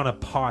 Nope. she's on a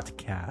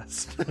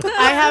podcast.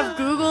 I have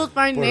Googled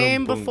my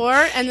name boom. before,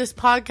 and this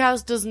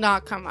podcast does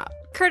not come up.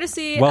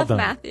 Courtesy Well of done.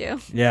 Matthew.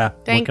 Yeah.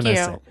 Thank what can I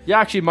you. say? Yeah,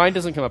 actually, mine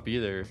doesn't come up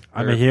either.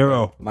 I'm a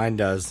hero. Mine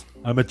does.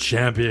 I'm a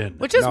champion.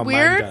 Which is No, mine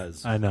weird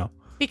does. I know.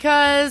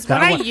 because when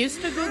That I one-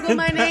 used to Google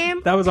my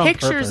name, that was on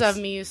pictures purpose. of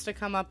me used to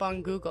come up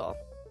on Google.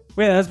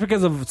 Wait, that's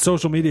because of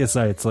social media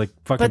sites like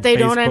fucking But they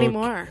don't Facebook,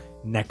 anymore.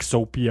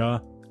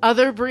 Nexopia.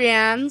 Other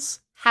Briennes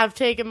have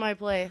taken my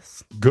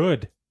place.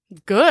 Good.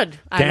 Good.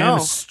 I Damn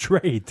know.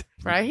 straight.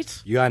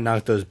 Right? You gotta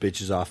knock those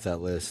bitches off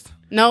that list.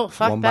 No,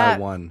 fuck one that.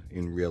 by one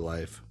in real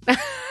life.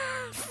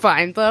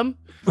 Find them.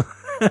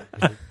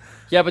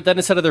 Yeah, but then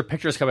instead of their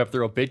pictures coming up,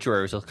 their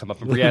obituaries will come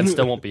up, and Brienne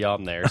still won't be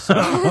on there. So.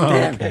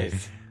 Damn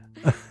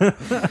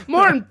it.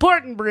 More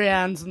important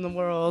Briennes in the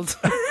world.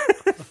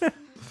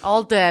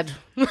 All dead.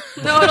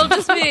 No, it'll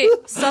just be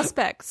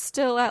suspect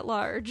still at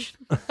large.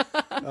 Oh,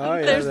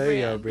 yeah, There's there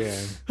you go, Brienne.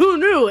 Brienne. Who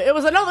knew it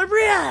was another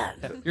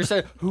Brienne? You're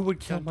saying, who would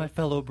kill my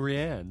fellow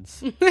Briennes?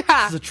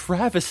 This is a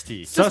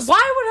travesty. Just why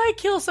would I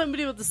kill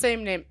somebody with the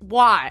same name?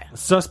 Why?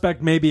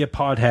 Suspect may be a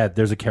pothead.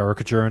 There's a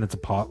caricature and it's a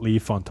pot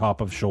leaf on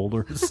top of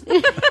shoulders.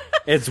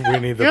 It's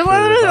Winnie the You're Pooh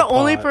literally with the a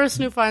only pot.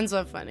 person who finds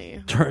that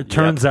funny.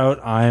 Turns out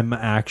I'm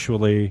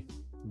actually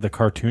the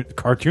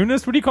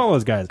cartoonist. What do you call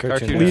those guys?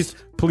 Cartoonist.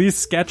 Police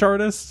sketch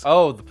artists.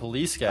 Oh, the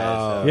police guys.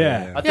 Oh,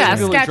 Yeah. I think Yeah,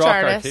 people who sketch draw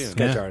artist. cartoons.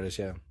 Sketch Yeah. artist,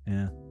 yeah.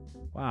 Yeah.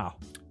 Wow.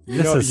 You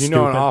This know, is you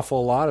know an stupid.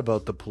 awful lot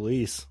about the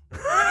police.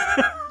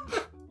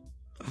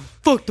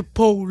 Fuck the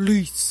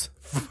police.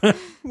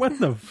 What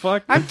the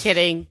fuck? I'm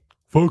kidding.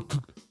 Fuck.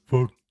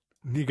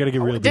 You gotta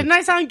get real deep. Didn't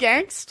I sound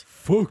gangst?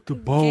 Fuck the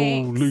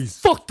police.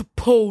 Fuck the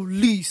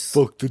police.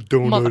 Fuck the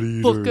donut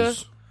Motherfucker.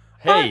 eaters.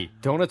 Hey,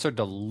 donuts are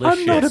delicious.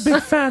 I'm not a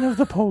big fan of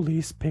the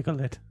police,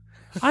 Piglet.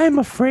 I am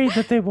afraid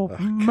that they will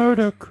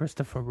murder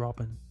Christopher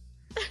Robin.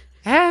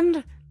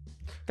 And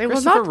they will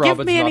Christopher not give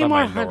Robin's me not any a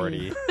more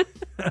minority.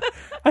 honey.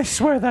 I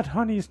swear that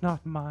honey's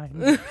not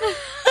mine.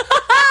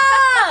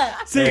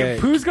 See, Hey.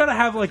 Pooh's gotta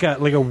have like a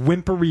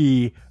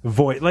whimpery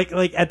voice.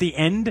 Like at the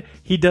end,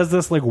 he does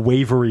this like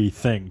wavery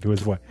thing to his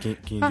voice. Can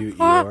you do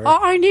Eeyore?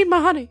 I need my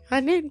honey. I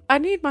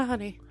need my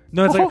honey.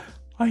 No, it's like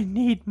I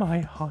need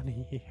my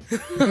honey.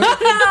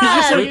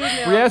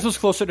 Brienne's was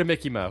closer to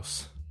Mickey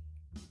Mouse.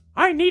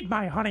 I need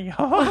my honey.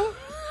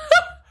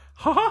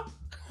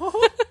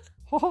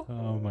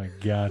 Oh my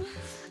god.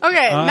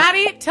 Okay,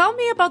 Maddie, tell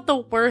me about the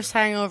worst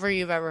hangover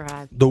you've ever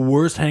had. The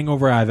worst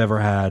hangover I've ever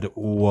had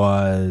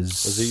was.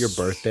 Was it your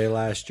birthday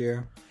last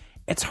year?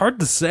 It's hard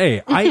to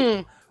say.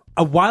 I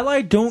while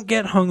I don't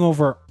get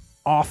hungover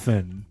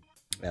often,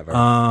 Ever.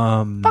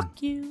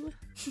 Fuck you.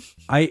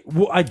 I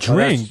Oh, that's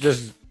drink.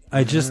 just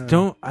I just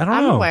don't. I don't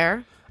I'm know.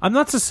 aware. I'm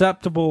not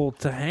susceptible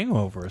to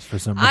hangovers for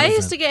some reason. I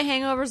used to get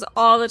hangovers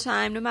all the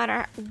time, no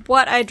matter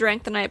what I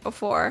drank the night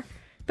before.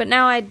 But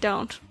now I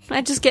don't.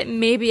 I just get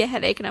maybe a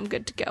headache and I'm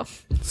good to go.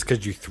 it's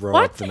because you throw up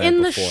What the night in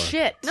the before.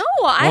 shit? No,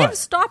 I What? have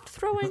stopped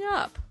throwing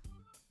up.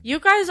 You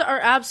guys are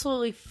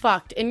absolutely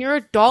fucked. In your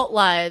adult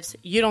lives,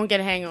 you don't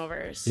get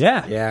hangovers.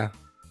 Yeah. Yeah.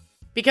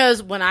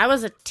 Because when I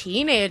was a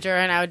teenager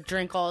and I would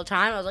drink all the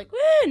time, I was like,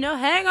 woo, no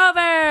hangover.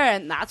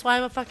 And that's why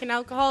I'm a fucking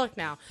alcoholic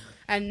now.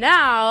 And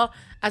now,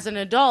 as an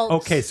adult,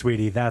 Okay,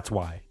 sweetie, that's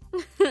why.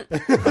 I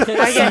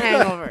get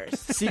hangovers.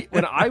 See,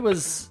 when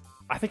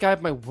I think I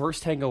had my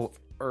worst hangover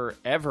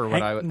ever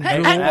when I was.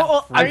 Hang-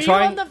 Are you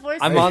on the voice?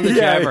 I'm on the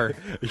Yeah. jammer.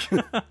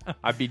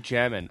 I'd be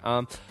jamming.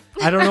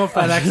 I don't know if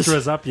that extra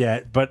is up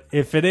yet, but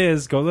if it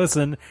is, go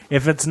listen.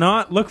 If it's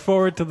not, look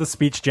forward to the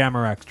Speech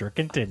Jammer extra.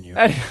 Continue.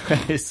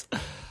 Anyways,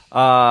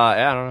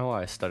 I don't know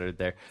why I stuttered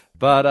there,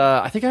 but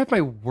I think I had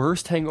my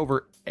worst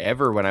hangover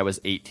ever when I was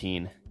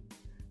 18.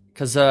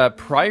 Because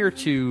prior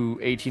to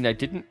 18, I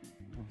didn't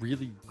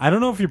really I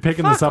don't know if you're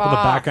picking this Fuck up in the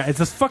off. background. It's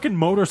this fucking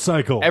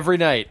motorcycle. every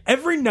night.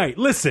 Every night.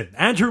 Listen,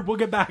 Andrew, we'll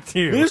get back to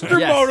you. Mr.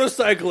 Yes.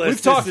 Motorcyclist.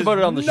 We've talked this is about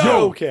it on the no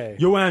show. Okay.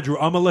 Yo, Andrew,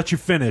 I'm gonna let you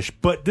finish,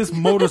 but this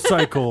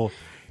motorcycle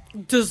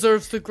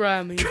Deserves the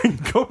Grammy. can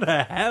go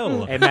to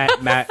hell. Hey,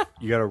 Matt,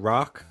 you got a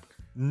rock?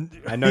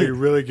 I know you're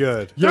really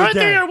good. Yo, Right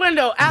through Dan, your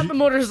window at the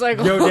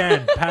motorcycle. Yo,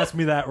 Dan, pass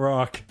me that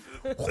rock.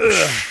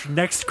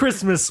 Next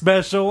Christmas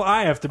special,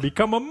 I have to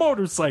become a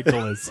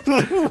motorcyclist.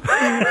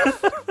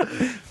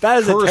 That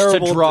is a Cursed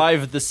terrible. to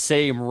drive the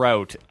same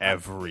route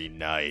every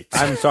night.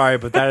 I'm sorry,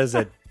 but that is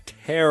a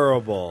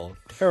terrible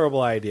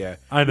idea.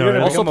 I know. You're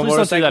gonna Also, become a please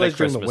don't do that at motorcyclist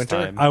during the Christmas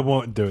winter. time. I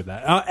won't do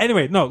that.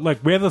 Anyway, no, look,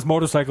 we have this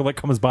motorcycle that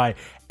comes by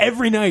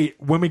every night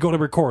when we go to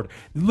record.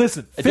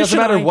 Listen, It doesn't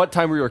matter what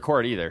time we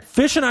record either.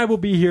 Fish and I will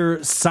be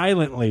here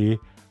silently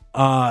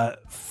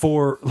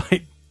for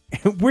like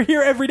we're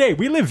here every day.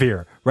 We live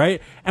here,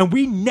 right? And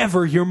we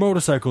never hear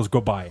motorcycles go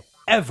by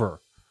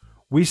ever.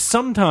 We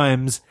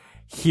sometimes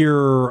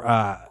hear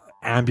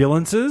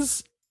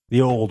ambulances,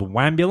 the old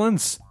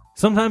wambulance.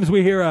 Sometimes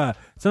we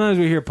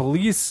hear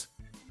police.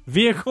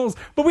 vehicles,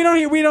 but we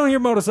don't hear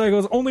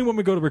motorcycles. Only when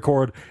we go to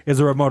record is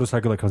there a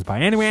motorcycle that comes by.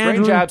 Anyway, Strange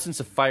Andrew. absence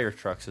of fire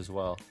trucks as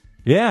well.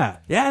 Yeah,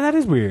 that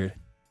is weird.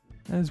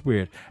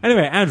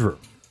 Anyway, Andrew.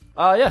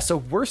 So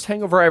worst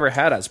hangover I ever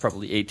had, I was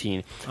probably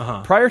 18.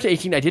 Prior to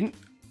 18, I didn't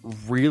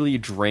really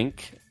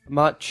drink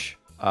much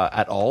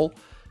at all.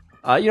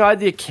 I had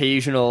the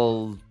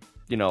occasional,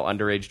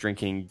 underage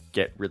drinking,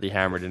 get really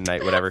hammered at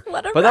night, whatever.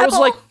 What a But that was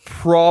rebel.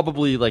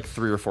 probably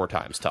 3 or 4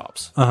 times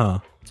tops.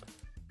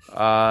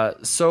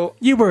 So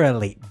You were a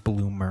late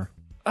bloomer.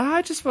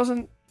 I just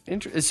wasn't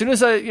interested. As soon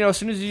as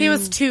you He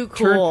was too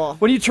turn- cool.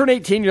 when you turn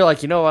 18, you're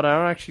like, you know what?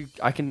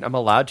 I'm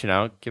allowed to now.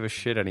 I don't give a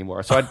shit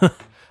anymore. So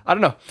I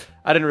don't know.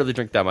 I didn't really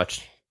drink that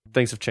much.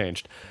 Things have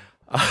changed.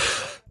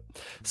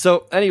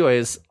 So,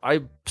 anyways,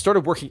 I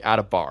started working at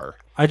a bar.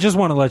 I just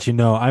want to let you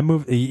know, I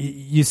moved.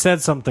 You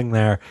said something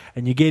there,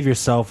 and you gave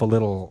yourself a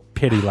little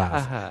pity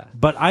laugh.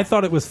 But I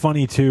thought it was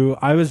funny too.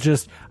 I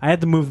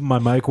had to move my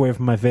mic away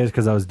from my face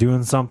because I was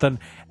doing something,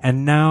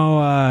 and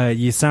now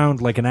you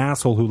sound like an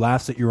asshole who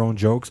laughs at your own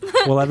jokes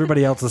while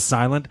everybody else is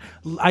silent.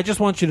 I just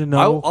want you to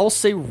know. I'll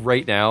say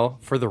right now,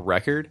 for the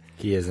record,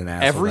 He is an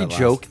asshole. every that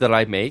joke that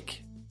I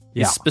make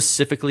Yeah. is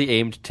specifically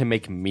aimed to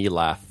make me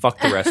laugh. Fuck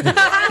the rest of you.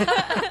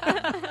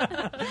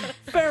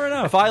 Fair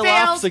enough. If I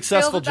laugh, Failed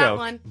successful with that joke.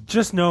 one.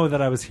 Just know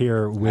that I was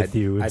here with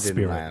you in I didn't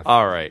spirit. laugh.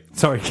 All right.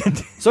 Sorry.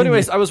 Continue. So,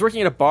 anyways, I was working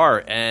at a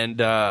bar,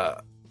 and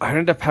I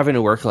ended up having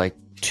to work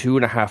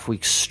 2.5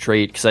 weeks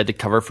straight because I had to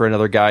cover for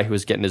another guy who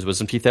was getting his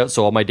wisdom teeth out.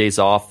 So all my days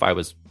off, I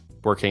was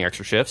working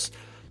extra shifts.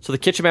 So the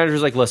kitchen manager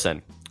was like,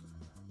 "Listen,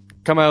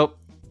 come out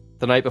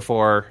the night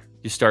before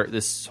you start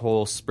this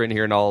whole sprint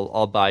here, and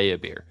I'll buy you a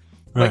beer."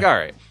 I'm like, Right. all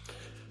right.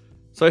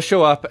 So I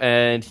show up,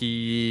 and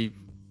he,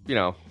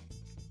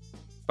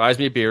 buys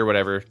me a beer,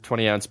 whatever,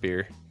 20-ounce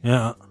beer.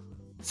 Yeah.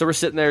 So we're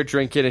sitting there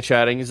drinking and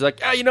chatting. He's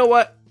like, you know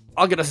what?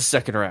 I'll get us a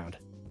second round.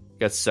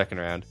 Gets a second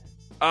round.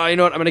 You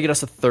know what? I'm going to get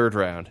us a third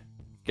round.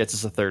 Gets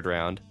us a third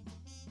round.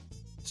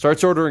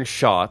 Starts ordering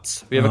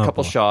shots. We have a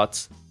couple boy.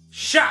 shots.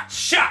 Shot.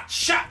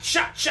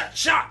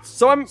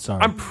 So I'm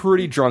Sorry. I'm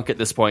pretty drunk at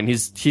this point.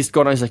 He's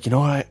going on. He's like, you know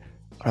what?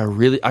 I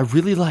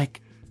really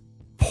like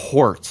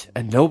port,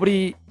 and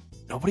nobody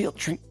will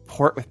drink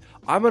port with.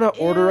 I'm gonna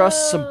order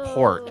us some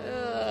port.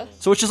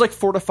 So it's just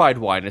fortified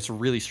wine. It's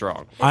really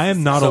strong. I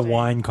am not a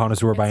wine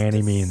connoisseur by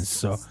any means,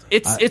 so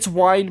It's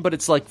wine, but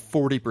it's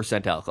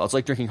 40% alcohol. It's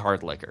like drinking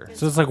hard liquor.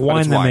 it's like But wine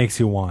it's that wine. makes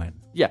you wine.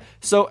 Yeah.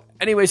 So,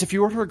 anyways, if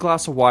you order a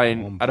glass of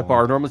wine at a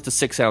bar, normally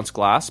it's a 6-ounce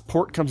glass.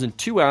 Port comes in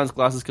 2-ounce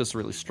glasses because it's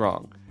really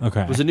strong.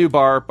 Okay. It was a new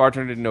bar.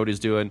 Bartender didn't know what he was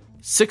doing.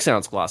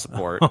 6-ounce glass of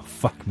port. Oh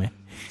fuck me.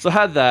 So I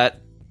had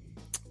that.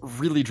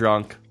 Really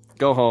drunk.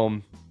 Go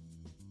home.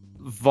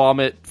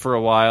 Vomit for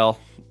a while.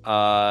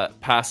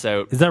 Pass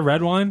out. Is that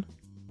red wine?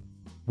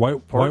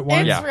 White wine?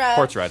 It's Yeah. red.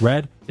 Port's red.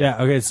 Red?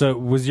 Yeah, okay, so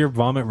was your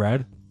vomit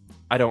red?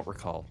 I don't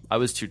recall. I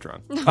was too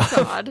drunk.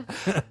 God.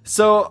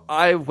 So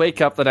I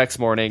wake up the next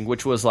morning,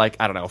 which was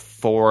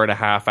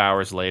 4.5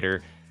 hours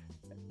later,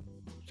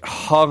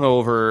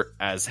 hungover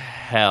as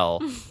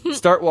hell.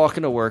 Start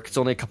walking to work. It's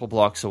only a couple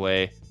blocks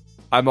away.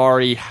 I'm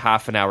already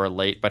half an hour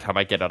late by the time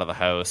I get out of the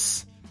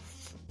house.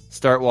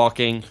 Start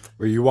walking.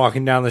 Were you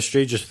walking down the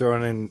street just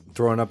throwing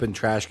up in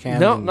trash cans?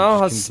 No, and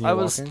I continue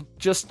was walking?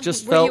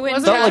 just Were felt you in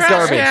Wasn't a like trash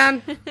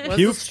garbage. can. Was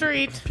the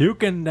street.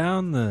 Puking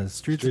down the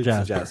streets of Streets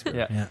of Jasper.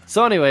 Jasper. Yeah.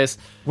 So, anyways,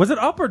 Was it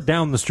up or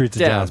down the streets of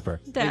down. Jasper?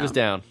 Down. He was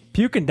down.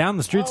 Puking down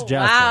the streets of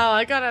Jasper. Wow,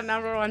 I got a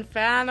 #1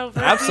 fan over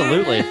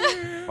Absolutely.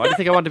 Why do you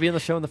think I wanted to be on the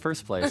show in the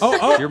first place?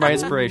 Oh. You're my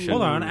inspiration.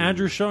 Hold on,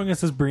 Andrew's showing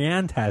us his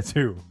Brienne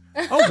tattoo.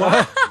 Oh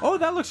wow! Oh,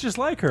 that looks just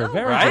like her.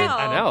 Very Right? good. Wow.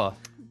 I know.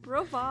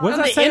 Bravo. What does On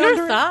that the say inner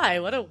under it? thigh.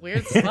 What a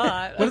weird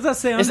spot. What does that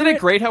say? Isn't under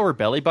it great how her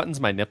belly button's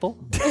my nipple?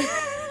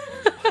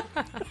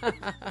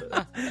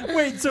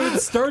 Wait, so it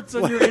starts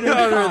on your inner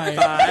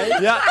thigh.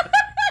 Yeah.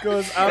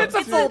 Goes up It's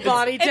a full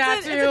body It's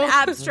tattoo an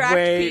abstract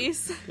Wait.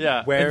 piece.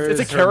 Yeah. Where it's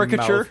a is her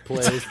caricature. mouth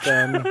placed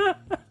then?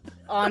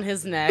 on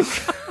his neck.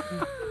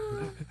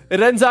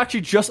 It ends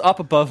actually just up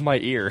above my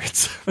ear.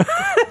 It's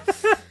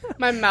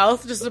My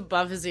mouth just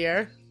above his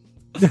ear.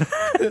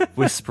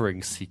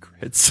 whispering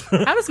secrets.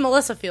 How does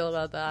Melissa feel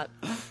about that?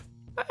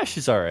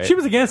 She's all right. She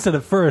was against it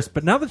at first,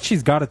 but now that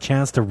she's got a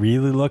chance to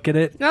really look at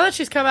it, Now that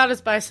she's come out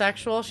as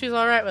bisexual, she's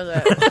all right with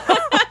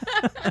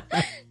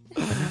it.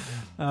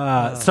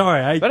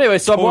 sorry. I But anyway,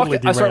 so totally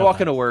I start derailed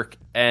walking to work,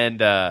 and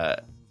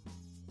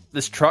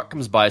this truck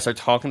comes by, starts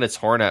honking its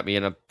horn at me,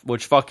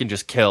 which fucking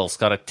just kills.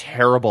 Got a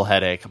terrible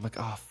headache. I'm like,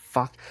 oh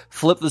fuck!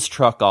 Flip this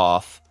truck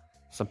off.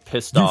 So I'm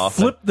pissed You off.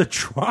 flipped the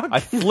truck?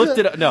 I flipped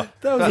it. No,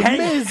 That was Hang-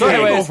 amazing. So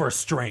anyways- hangover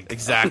strength.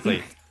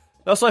 exactly.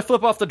 No, so I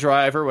flip off the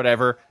driver,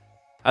 whatever,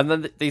 and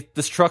then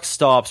this truck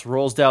stops,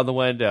 rolls down the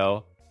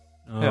window.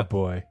 Oh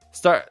boy.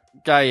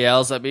 Guy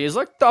yells at me. He's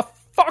like, "The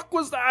fuck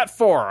was that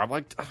for?" I'm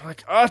like,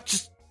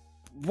 just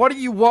what do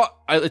you want?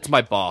 It's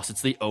my boss.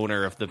 It's the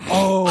owner of the.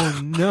 Oh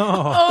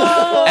no.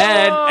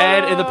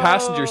 And in the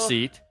passenger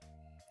seat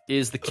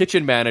is the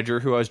kitchen manager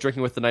who I was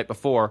drinking with the night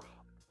before,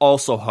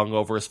 also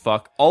hungover as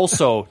fuck,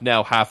 also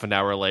now half an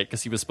hour late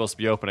because he was supposed to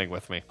be opening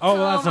with me. Oh,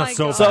 well, that's Oh not my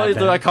so God. So bad.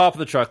 then. I hop in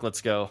the truck,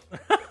 let's go.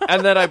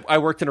 And then I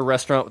worked in a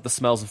restaurant with the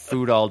smells of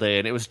food all day,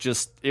 and it was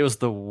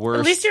the worst.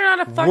 At least you're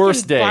not a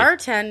worst fucking day.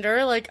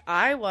 bartender like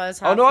I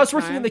was. Oh no, half I was the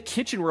working in time. the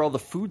kitchen where all the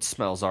food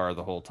smells are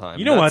the whole time.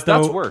 You know what,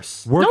 though? That's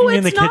worse. Working No,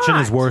 in the it's kitchen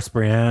is not. worse,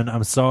 Brienne.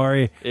 I'm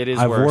sorry. It is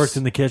I've worse. worked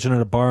in the kitchen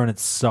at a bar, and it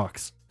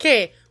sucks.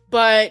 Okay,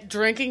 but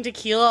drinking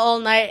tequila all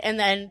night and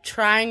then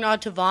trying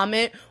not to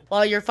vomit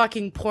while you're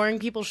fucking pouring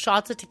people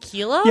shots of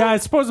tequila? Yeah, I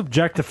suppose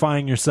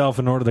objectifying yourself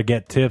in order to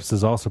get tips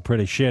is also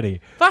pretty shitty.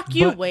 Fuck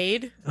you, But-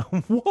 Wade.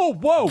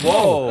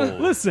 Whoa.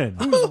 Listen,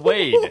 Who's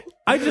Wade?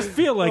 I just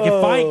feel like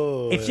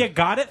if you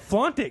got it,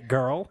 flaunt it,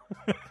 girl.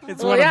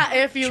 It's Well, what yeah, I'm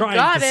if you trying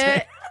got to say.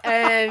 it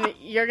and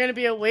you're gonna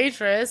be a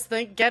waitress,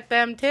 then get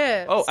them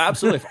tips. Oh,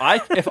 absolutely.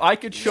 If I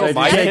could show So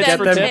my you can't tits get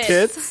for them tips,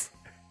 tits?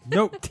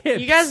 No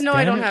tips. You guys know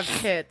I damn don't it.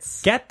 have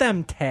tits. Get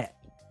them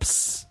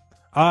tips.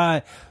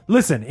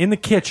 Listen, in the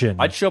kitchen.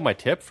 I'd show my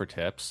tip for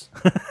tips.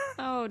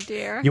 Oh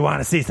dear. You want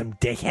to see some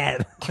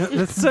dickhead?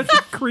 That's such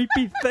a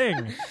creepy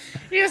thing.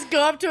 You just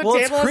go up to a Well,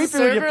 it's table as a creepy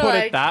when server you put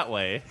like, it that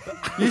way.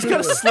 You just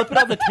gotta slip it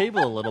on the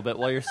table a little bit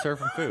while you're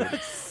serving food.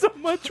 So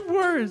much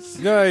worse.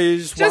 No, you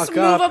just Just walk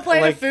move up a plate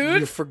of like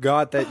food? you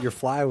forgot that your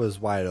fly was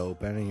wide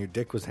open and your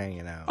dick was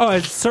hanging out. Oh,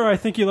 sir, I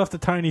think you left a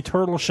tiny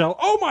turtle shell.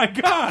 Oh my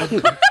god!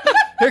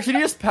 Here, can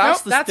you just pass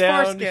nope, this that's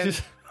down? foreskin.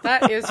 Just-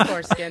 That is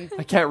foreskin.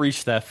 I can't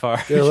reach that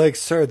far. They're like,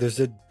 sir, there's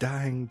a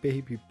dying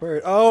baby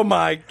bird. Oh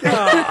my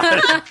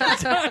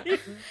god!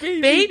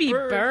 Baby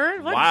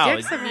bird? What Wow.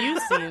 dicks have you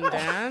seen,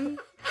 Dan?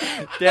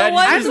 Dad,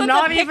 ones you, I'm with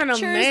not the even a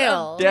pictures of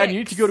male. Dad, you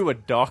need to go to a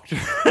doctor.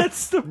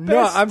 That's the best No,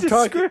 I'm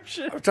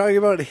description. talking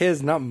about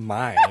his, not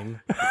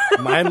mine.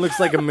 Mine looks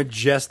like a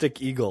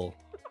majestic eagle.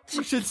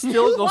 You should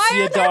still go Why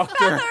see are a there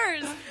doctor.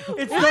 feathers?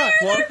 It's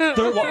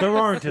not. There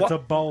aren't. It's a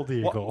bald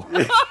eagle.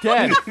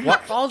 Dad,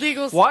 Bald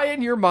eagles. why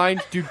in your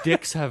mind do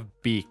dicks have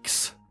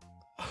beaks?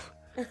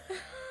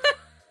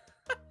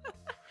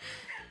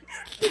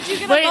 Did you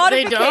get Wait, a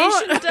they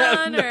don't? modification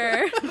done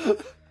or?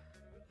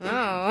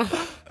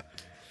 Oh.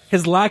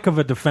 His lack of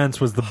a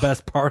defense was the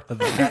best part of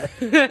that.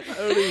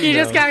 He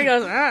just kind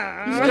of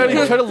goes,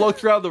 You try to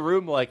look around the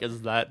room like,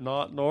 is that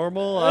not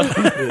normal? I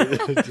don't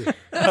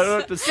know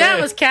what to say. Dad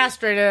was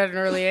castrated at an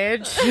early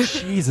age.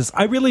 Jesus,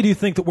 I really do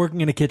think that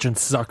working in a kitchen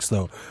sucks,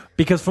 though,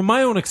 because from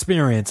my own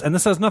experience, and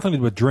this has nothing to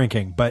do with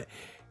drinking, but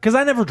because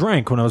I never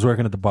drank when I was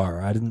working at the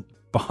bar, I didn't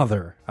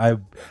bother. I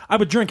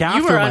would drink after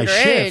You were my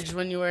underage shift.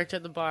 when you worked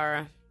at the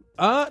bar.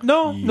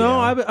 No,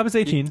 I was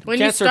 18. When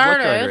Can't you serve liquor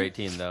under started.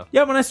 18, though.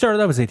 Yeah, when I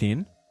started, I was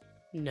 18.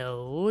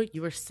 No,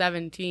 you were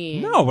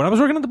 17. No, when I was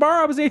working at the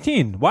bar, I was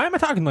 18. Why am I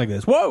talking like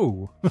this?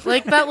 Whoa.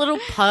 Like that little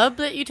pub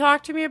that you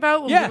talked to me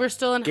about when Yeah. we were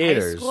still in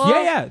Gators. high school?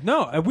 Yeah.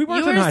 No, we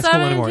weren't You in were high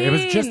school anymore. It was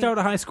 17. just out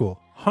of high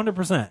school.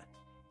 100%.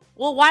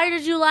 Well, why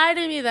did you lie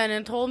to me then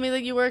and told me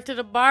that you worked at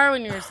a bar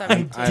when you were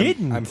 17?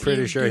 Didn't. I'm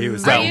pretty sure he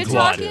was Are you down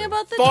talking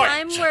about the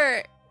time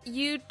where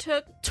you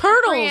took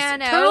Turtles, Brienne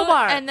Turtle out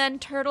Bar. and then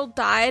Turtle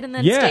died and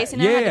then Yeah, Stacey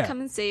and I had yeah. to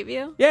come and save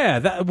you? Yeah,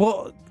 that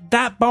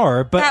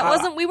bar, but That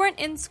wasn't. We weren't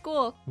in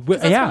school. 'Cause Wi-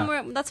 That's,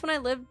 yeah. that's when I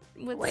lived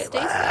with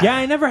Stacey. Yeah,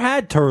 I never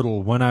had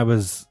turtle when I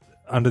was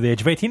under the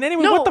age of 18.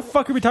 Anyway, No. what the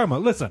fuck are we talking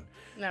about? Listen,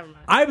 Never mind.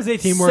 I was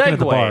 18 working at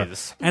the bar.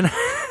 Segways. And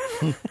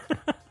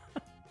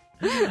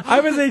I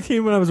was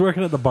 18 when I was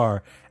working at the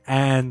bar.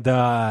 And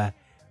I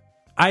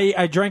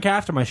drank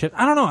after my shift.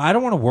 I don't know. I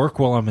don't want to work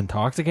while I'm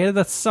intoxicated.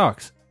 That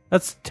sucks.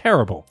 That's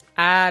terrible.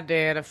 I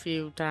did a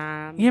few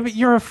times. Yeah, but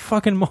you're a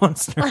fucking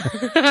monster.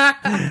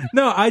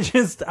 No, I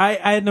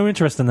had no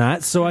interest in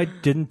that, so I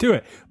didn't do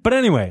it. But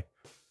anyway,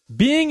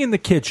 being in the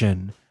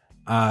kitchen,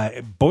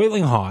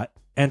 boiling hot,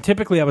 and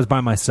typically I was by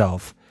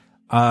myself,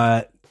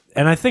 and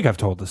I think I've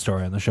told the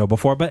story on the show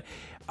before, but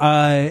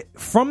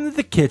from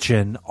the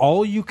kitchen,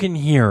 all you can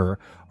hear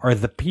are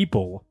the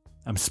people.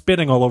 I'm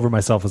spitting all over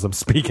myself as I'm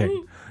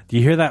speaking. Do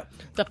you hear that?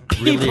 The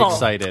people. Really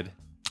excited.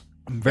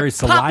 I'm very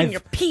Popping your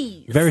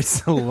peas. very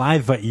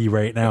saliva-y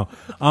right now.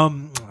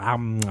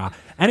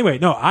 Anyway,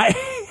 no,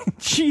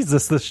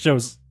 Jesus, this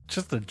show's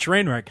just a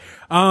train wreck.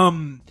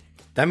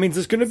 That means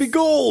it's going to be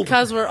gold.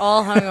 Because we're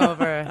all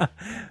hungover.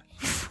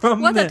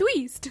 From What the, a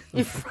twist!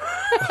 from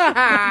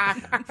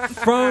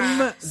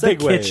the Segways.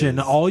 kitchen,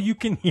 all you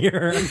can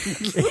hear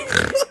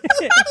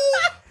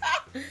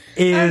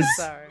is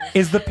sorry.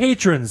 the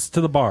patrons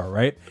to the bar,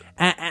 right?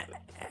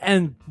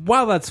 And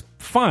while that's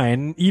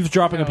fine,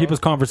 eavesdropping on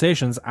people's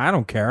conversations, I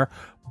don't care.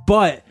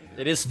 But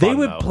It is they fun,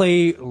 would though.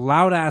 play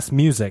loud ass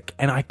music,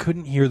 and I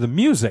couldn't hear the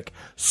music.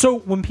 So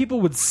when people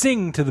would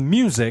sing to the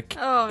music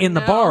Oh, in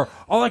the no. bar,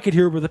 all I could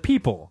hear were the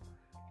people.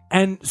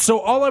 And so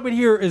all I would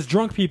hear is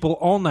drunk people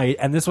all night,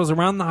 and this was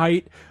around the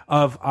height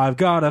of "I've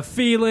Got a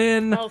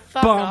Feeling," Oh,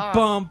 fuck bum off.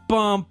 bum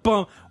bum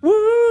bum,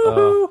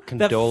 woo! That-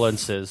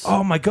 Condolences.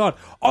 oh my god!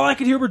 All I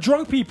could hear were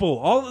drunk people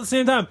all at the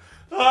same time.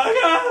 I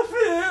got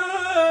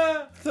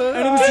a feeling,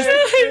 and it was just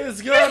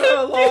It's got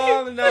a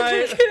long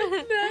night.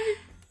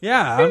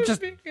 yeah. I'm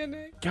just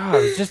God,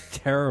 it's just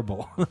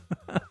terrible.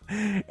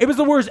 It was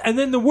the worst. And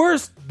then the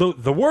worst,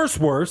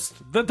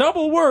 the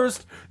double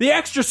worst, the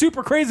extra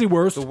super crazy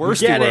worst. The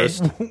worsty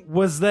worst.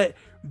 Was that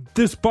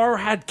this bar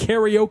had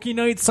karaoke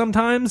nights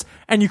sometimes,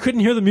 and you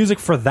couldn't hear the music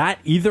for that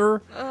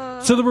either.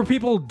 So there were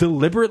people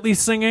deliberately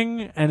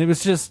singing, and it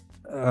was just...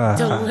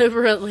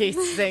 Deliberately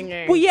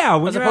singing. Well, yeah.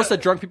 As opposed to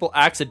drunk people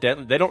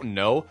accidentally, they don't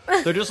know.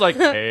 They're just like,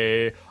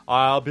 hey,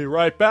 I'll be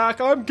right back.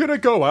 I'm gonna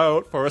go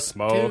out for a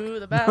smoke. To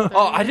the bathroom.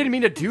 Oh, I didn't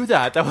mean to do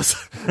that. That was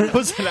an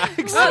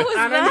accident. That was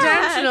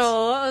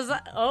unintentional. What was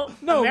that? Oh,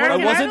 No,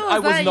 American Idol, I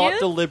is was that not you?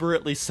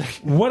 deliberately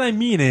singing. What I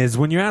mean is,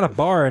 when you're at a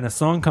bar and a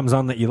song comes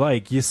on that you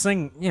like, you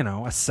sing,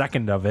 a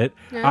second of it.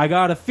 I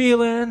got a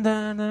feeling,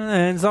 and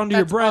it's under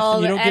your That's breath, all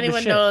and you that don't give a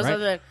anyone shit. knows Right?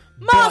 other than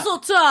Mazel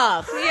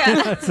Tov.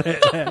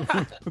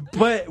 Yeah.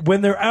 But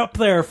when they're up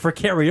there for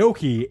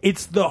karaoke,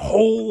 it's the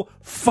whole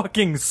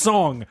fucking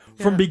song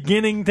from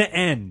beginning to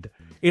end.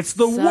 It's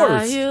the Saw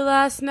worst. you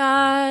last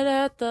night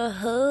at the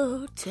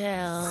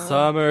hotel.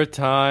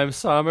 Summertime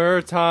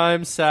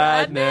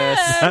sadness.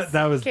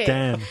 That was Okay.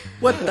 Dan.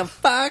 What the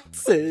fuck?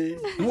 Say?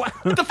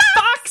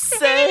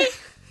 Foxy.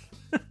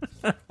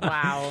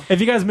 Wow. If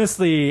you guys missed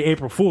the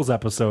April Fool's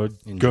episode,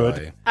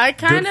 good. I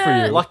kind Good for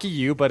you. of, Lucky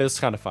you, but it's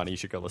kind of funny. You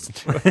should go listen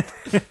to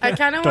it. I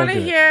kind of Don't want to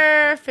do it.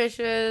 hear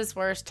Fish's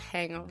worst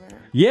hangover.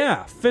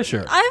 Yeah, Fisher.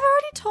 I've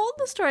already told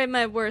the story of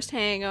my worst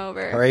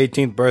hangover. Her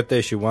 18th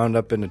birthday, she wound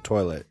up in the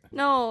toilet.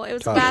 No, it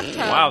was a bathtub.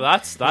 Wow,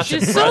 that's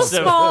She's impressive.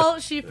 so small,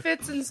 she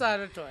fits inside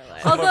a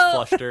toilet.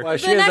 Although, Flushed her. Well,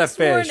 she The is a next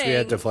fish. We morning-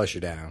 had to flush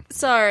her down.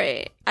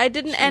 sorry, I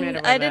didn't She made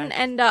her way I didn't back.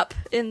 end up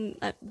in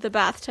the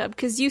bathtub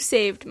because you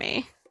saved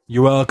me.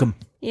 You're welcome.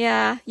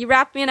 Yeah, you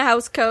wrapped me in a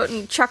house coat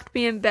and chucked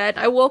me in bed.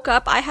 I woke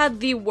up. I had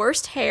the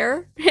worst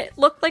hair. It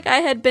looked like I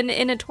had been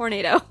in a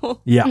tornado.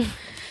 Yeah.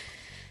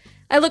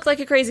 I looked like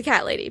a crazy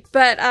cat lady.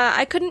 But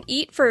I couldn't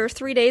eat for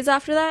 3 days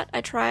after that.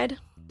 I tried.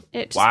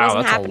 It just Wow,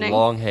 wasn't that's happening. a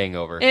long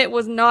hangover. It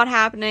was not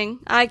happening.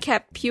 I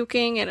kept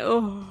puking and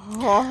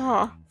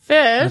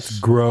Fish,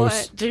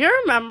 Gross. What? do you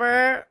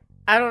remember?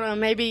 I don't know,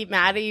 maybe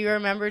Maddie, you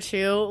remember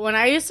too, when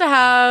I used to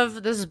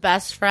have this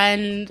best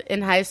friend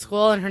in high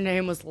school and her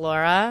name was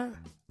Laura?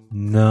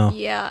 No.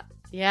 Yeah.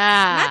 Yeah.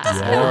 Matt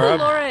doesn't know Laura, who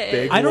Laura is.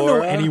 big- I don't know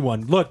Laura?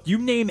 anyone. Look, you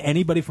name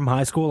anybody from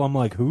high school, I'm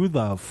like, who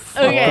the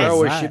fuck Okay. is Girl,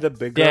 was that? she the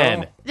big girl?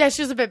 Dan. Yeah,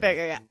 she was a bit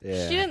bigger, yeah.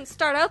 Yeah. She didn't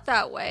start out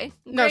that way.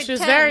 In No, grade she was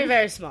 10. very,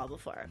 very small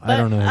before. But, I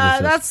don't know who this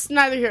is. That's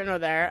neither here nor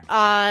there.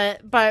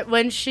 But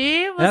when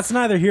she was... That's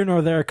neither here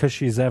nor there because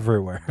she's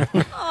everywhere.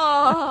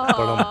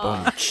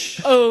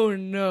 Oh,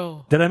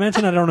 no. Did I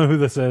mention I don't know who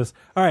this is?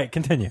 All right,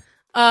 continue.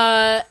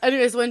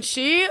 Anyways, when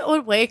she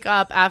would wake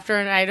up after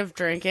a night of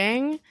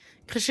drinking,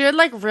 because she had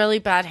like really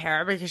bad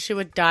hair because she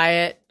would dye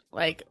it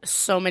like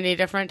so many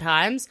different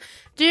times.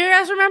 Do you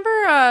guys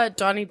remember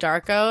Donnie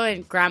Darko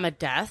and Grandma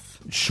Death?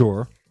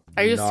 Sure.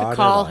 I used Not to at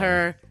call all.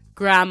 her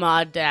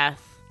Grandma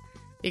Death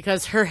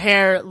because her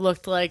hair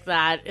looked like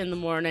that in the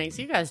mornings.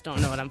 You guys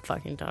don't know what I'm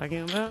fucking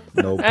talking about.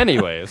 Nope.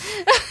 Anyways,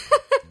 is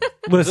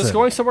Listen, this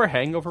going somewhere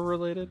hangover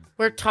related?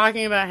 We're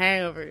talking about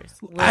hangovers.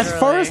 as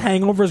far as literally.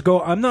 hangovers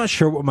go, I'm not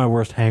sure what my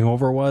worst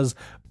hangover was,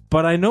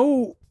 but I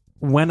know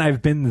when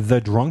I've been the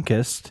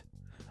drunkest.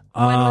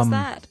 When was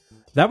that?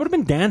 That would have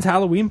been Dan's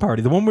Halloween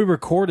party, the one we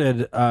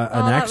recorded an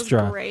that was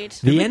extra. great.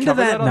 The Did we end of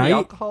cover that on the night.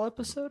 alcohol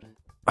episode?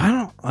 I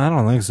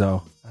don't think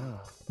so.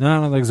 No,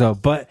 I don't think so.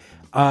 But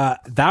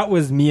that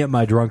was me at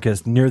my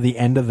drunkest near the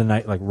end of the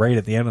night, like right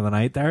at the end of the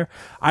night there.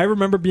 I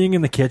remember being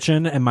in the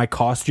kitchen and my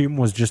costume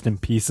was just in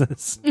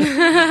pieces.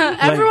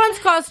 Everyone's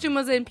costume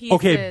was in pieces.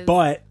 Okay,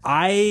 but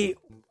I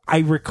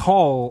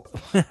recall,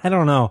 I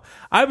don't know.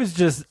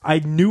 I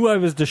knew I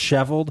was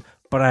disheveled,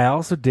 but I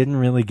also didn't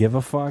really give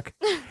a fuck.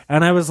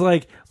 And I was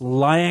like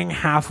lying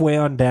halfway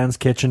on Dan's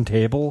kitchen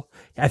table.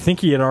 I think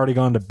he had already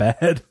gone to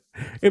bed.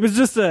 It was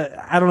just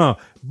I don't know.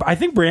 I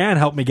think Brienne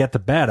helped me get to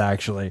bed,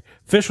 actually.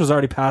 Fish was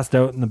already passed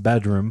out in the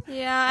bedroom.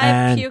 Yeah, I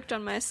And- puked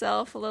on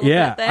myself a little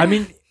Yeah, bit there. I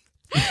mean,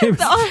 it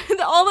was-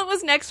 all that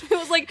was next to me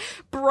was like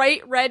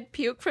bright red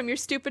puke from your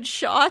stupid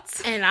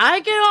shots. And I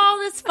get all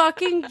this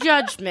fucking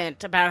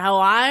judgment about how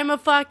I'm a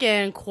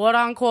fucking quote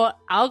unquote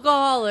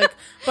alcoholic,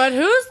 but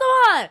who's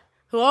the one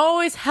who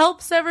always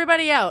helps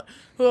everybody out?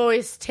 Who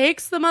always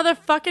takes the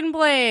motherfucking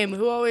blame?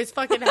 Who always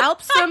fucking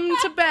helps them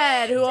to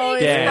bed? Who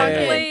always Yeah.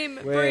 fucking Blame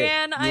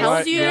Brienne. I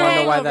Tells see you you want to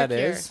know why hangover that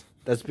cure. is?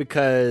 That's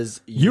because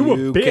You a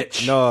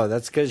bitch. No,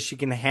 that's because she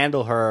can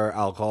handle her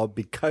alcohol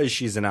because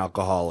she's an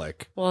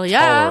alcoholic. Well,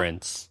 yeah,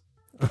 Tolerance.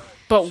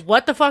 but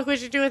what the fuck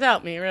would you do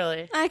without me,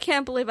 really? I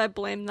can't believe I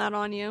blamed that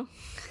on you.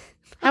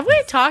 Have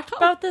we talked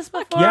about this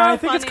before? yeah, I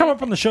think it's funny. come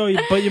up on the show,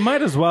 but you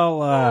might as well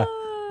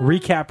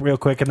recap real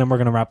quick, and then we're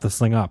going to wrap this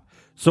thing up.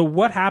 So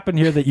what happened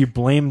here that you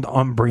blamed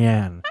on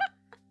Brienne?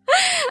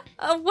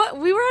 What?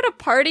 We were at a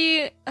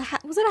party.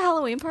 Was it a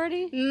Halloween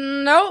party?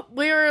 Nope,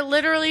 we were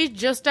literally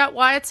just at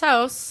Wyatt's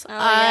house. Oh,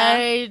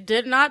 I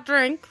did not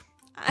drink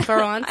for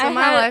once in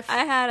my life.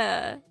 I had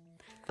a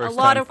First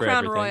lot time of for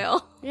Crown everything.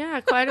 Royal. Yeah,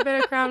 quite a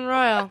bit of Crown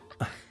Royal.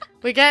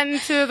 We get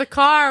into the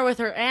car with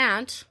her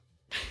aunt,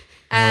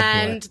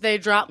 and they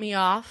drop me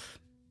off.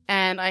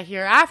 And I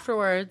hear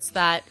afterwards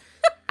that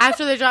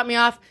after they dropped me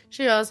off,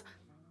 she goes,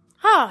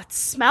 "Oh, it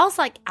smells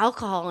like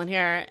alcohol in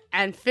here."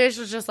 And Fish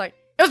was just like,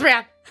 "It was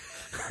Brienne."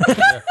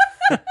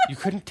 You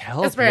couldn't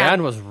tell It's Brienne.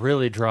 Brienne was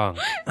really drunk.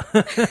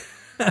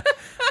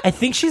 I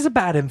think she's a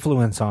bad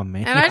influence on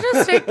me. And I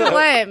just take the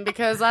blame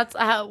because that's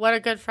what a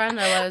good friend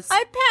I was.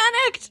 I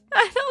panicked.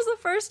 That was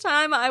the first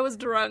time I was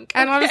drunk.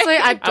 And honestly,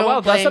 I Oh, wow,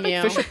 don't does that blame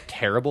make you. Fish a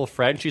terrible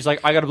friend? She's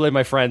like, I gotta blame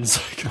my friends.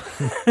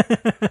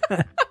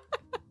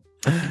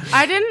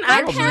 I didn't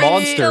actually.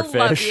 monster still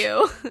love fish.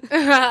 you.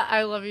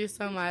 I love you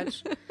so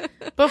much.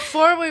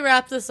 Before we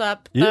wrap this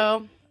up,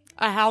 though,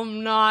 I have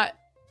not.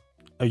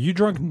 Are you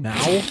drunk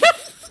now?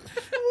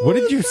 What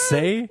did you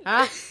say?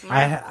 I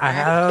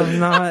have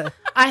not.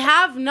 I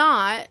have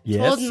not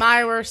Yes? told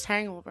my worst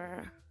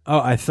hangover. Oh,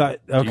 I thought.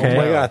 Oh my Okay.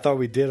 god, I thought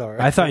we did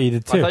already. I thought you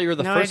did I too. thought you were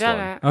the No, first I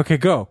one. didn't. Okay,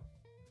 go.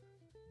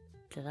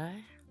 Did I?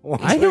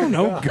 I don't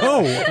know.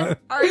 Go.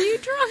 Are you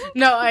drunk?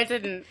 No, I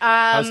didn't.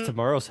 How's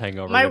tomorrow's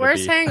hangover? My gonna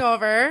worst be?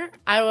 hangover,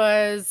 I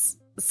was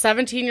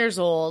 17 years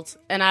old,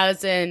 and I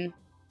was in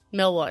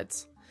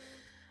Millwoods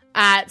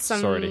at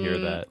some. Sorry to hear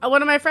that. At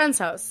one of my friend's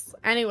house.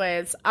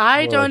 Anyways,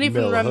 I More don't like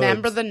even Mill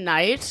remember Hoods. the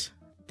night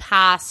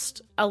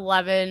past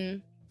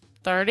 11:30.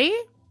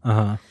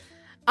 Uh-huh.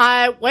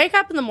 I wake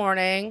up in the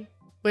morning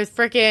with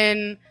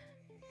freaking,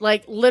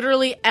 like,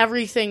 literally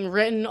everything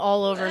written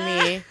all over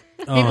me.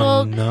 People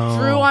Oh, no.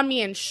 drew on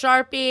me in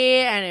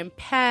Sharpie and in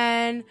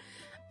pen.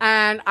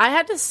 And I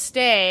had to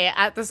stay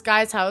at this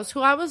guy's house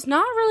who I was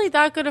not really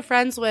that good of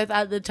friends with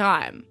at the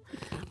time.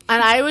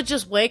 And I would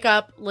just wake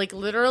up, like,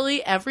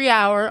 literally every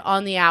hour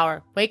on the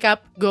hour. Wake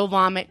up, go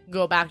vomit,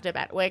 go back to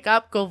bed. Wake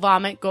up, go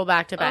vomit, go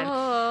back to bed.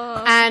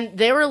 Oh. And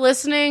they were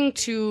listening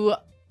to,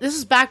 this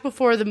is back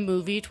before the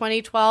movie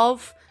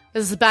 2012.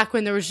 This is back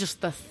when there was just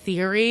the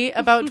theory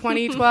about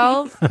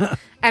 2012.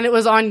 And it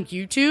was on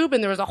YouTube,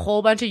 and there was a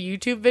whole bunch of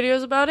YouTube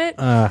videos about it.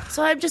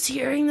 So I'm just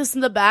hearing this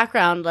in the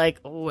background, like,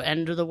 oh,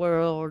 end of the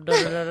world. Da,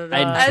 da, da, da, da.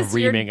 And As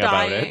you're dreaming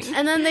about dying. it.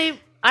 And then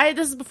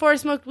this is before I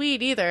smoked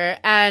weed either,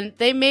 and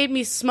they made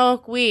me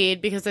smoke weed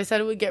because they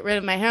said it would get rid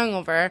of my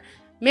hangover,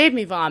 made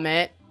me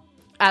vomit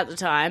at the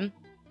time.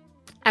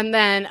 And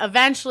then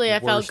eventually I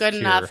felt Worst good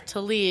cure. enough to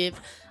leave.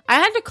 I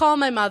had to call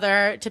my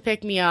mother to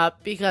pick me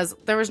up because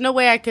there was no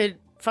way I could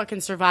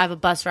fucking survive a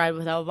bus ride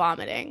without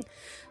vomiting.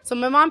 So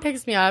my mom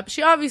picks me up.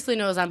 She obviously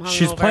knows I'm hungover.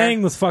 She's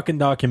playing this fucking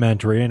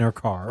documentary in her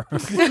car. I'm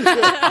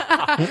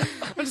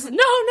just like,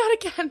 no, not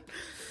again.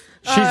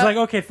 She's like,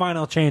 okay, fine,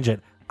 I'll change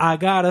it. I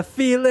got a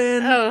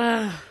feeling.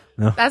 No.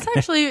 That's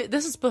actually,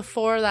 this is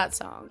before that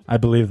song. I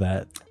believe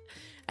that.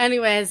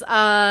 Anyways,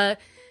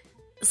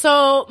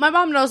 so my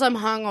mom knows I'm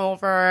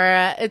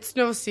hungover. It's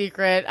no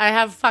secret. I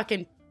have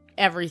fucking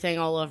everything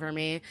all over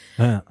me.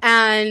 Yeah.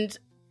 And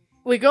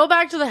we go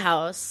back to the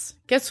house.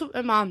 Guess what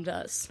my mom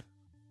does?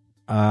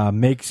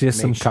 Makes you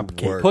some Makes you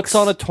cupcakes. work. Puts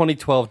on a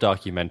 2012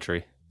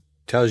 documentary.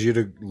 Tells you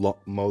to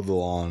mow the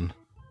lawn.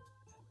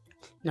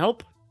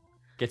 Nope.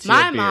 Gets you a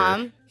My beer.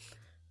 mom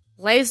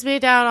lays me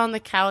down on the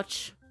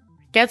couch,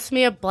 gets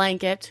me a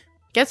blanket,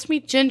 gets me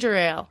ginger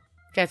ale,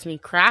 gets me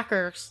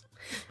crackers,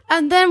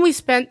 and then we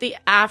spent the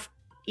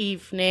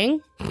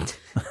evening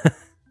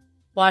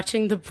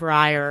watching The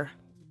Briar.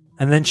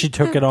 And then she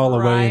took it all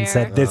away and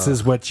said, Briar. this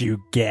is what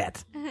you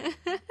get.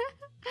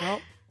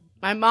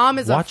 My mom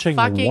is Watching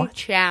a fucking what?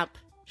 champ.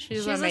 She's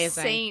She's amazing. a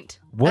saint.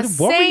 What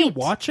A were you saint.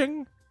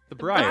 watching? The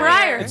Briar. The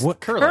Briar. It's What-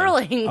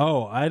 Curling.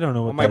 Oh, I don't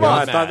know what Oh my that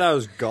god, is. I thought that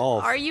was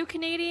golf. Are you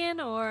Canadian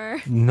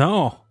or?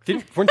 No.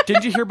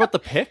 Didn't you hear about the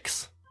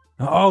pics?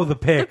 Oh, the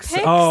pics.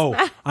 pics? Oh,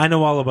 I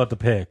know all about the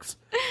pics.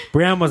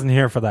 Brianne wasn't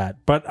here for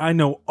that, but I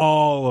know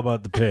all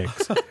about the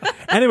pics.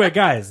 Anyway,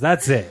 guys,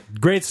 that's it.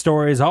 Great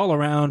stories all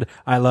around.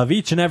 I love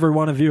each and every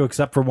one of you,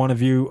 except for one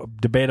of you.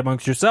 Debate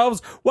amongst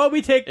yourselves while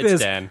we take It's this.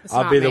 Dan. It's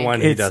I'll not be the me.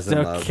 one he It's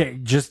doesn't love. okay.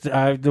 Just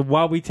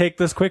while we take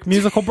this quick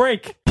musical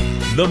break.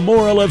 The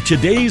moral of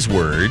today's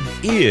word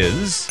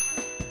is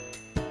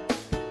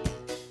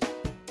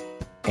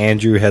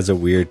Andrew has a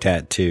weird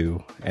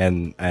tattoo,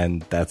 and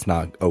that's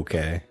not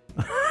okay.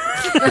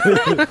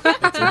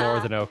 It's more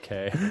than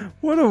okay.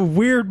 What a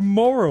weird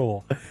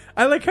moral.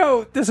 I like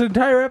how this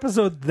entire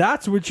episode,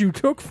 that's what you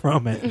took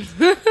from it.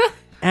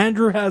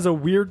 Andrew has a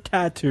weird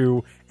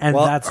tattoo, and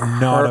Well, that's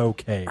not her-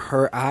 okay.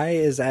 Her eye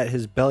is at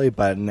his belly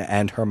button,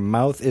 and her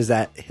mouth is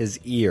at his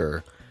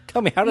ear.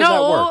 Tell me, how does No.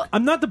 that work?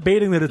 I'm not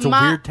debating that it's a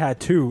Ma- weird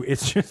tattoo.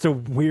 It's just a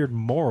weird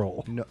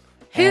moral.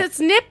 His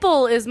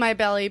nipple is my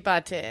belly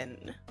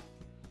button.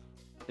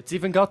 It's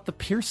even got the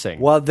piercing.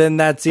 Well, then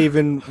that's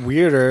even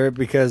weirder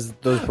because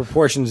those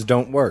proportions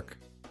don't work.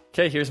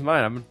 Okay, here's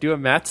mine. I'm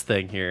doing Matt's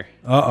thing here.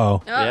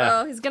 Uh-oh.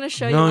 Uh-oh, he's gonna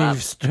show you No, up.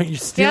 you He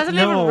still hasn't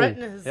no. even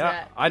written his Yeah,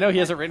 yet. I know he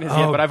hasn't written his Oh,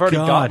 yet, but I've already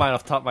God. got mine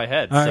off the top of my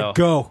head. All so right,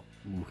 go.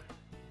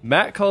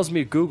 Matt calls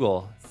me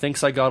Google,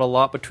 thinks I got a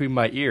lot between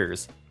my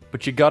ears,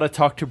 but you gotta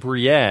talk to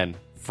Brienne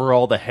for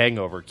all the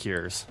hangover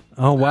cures.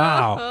 Oh,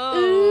 wow.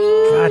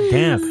 God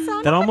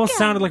damn. That almost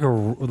sounded like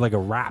a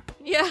rap.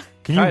 Yeah.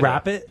 Can you Kinda.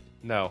 rap it?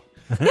 No.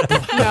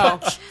 No.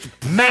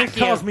 Matt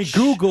calls me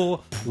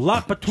Google,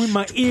 locked between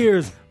my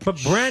ears,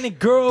 but Brandy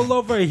girl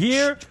over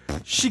here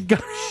She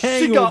got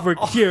hangover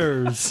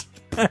cures.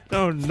 I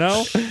don't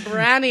know.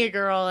 Branny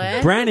girl,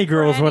 eh? Branny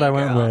girl is what I Branny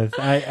went girl. with.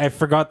 I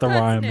forgot the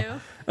rhyme.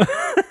 New.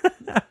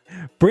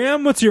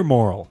 Brienne, what's your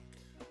moral?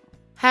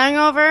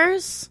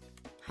 Hangovers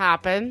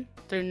happen.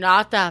 They're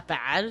not that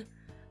bad.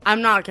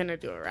 I'm not gonna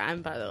do a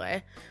rhyme, by the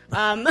way.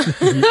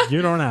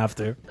 You don't have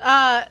to.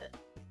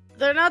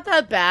 They're not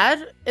that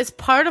bad. It's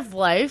part of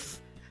life.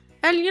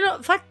 And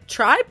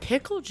try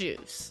pickle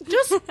juice.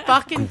 Just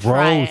fucking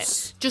try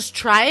Gross. it. Just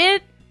try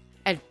it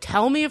and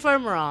tell me if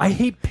I'm wrong. I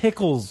hate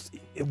pickles.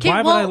 Why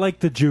would well- I like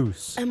the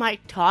juice? Am I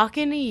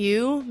talking to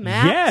you,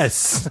 Matt?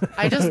 Yes.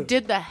 I just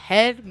did the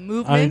head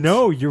movement. I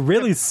know. You're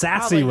really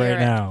sassy probably hear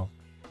right it. now.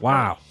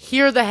 Wow.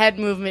 Hear the head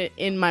movement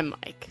in my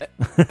mic.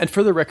 And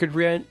for the record,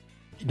 Brienne,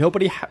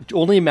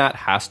 only Matt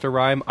has to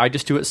rhyme. I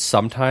just do it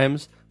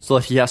sometimes, so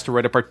if he has to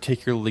write a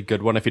particularly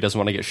good one if he doesn't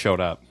want to get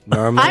showed up.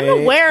 Normally, I'm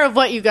aware of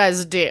what you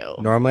guys do.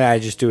 Normally, I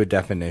just do a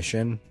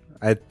definition.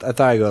 I thought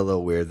I got a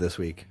little weird this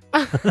week.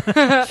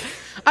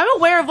 I'm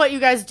aware of what you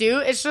guys do.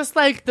 It's just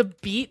like the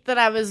beat that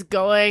I was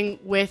going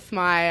with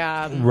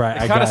my. Right.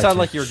 It I kind of got sounded you.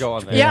 like you were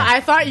going there. Yeah, I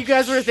thought you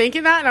guys were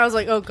thinking that, and I was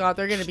like, "Oh God,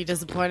 they're gonna be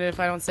disappointed if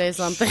I don't say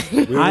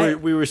something."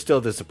 We were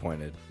still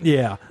disappointed.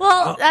 Yeah.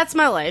 Well, that's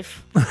my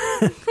life.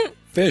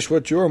 Fish,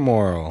 what's your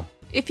moral?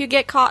 If you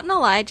get caught in a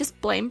lie, just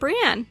blame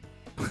Brienne.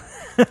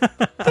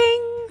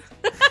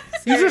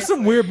 These are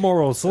some weird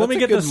morals. So let me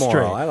That's a get good this moral.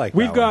 straight. I like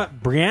We've that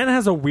got Brienne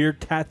has a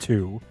weird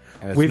tattoo.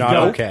 And it's We've not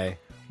got- okay.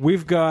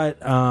 We've got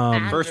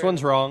First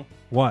one's wrong.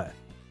 what?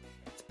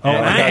 Oh,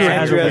 And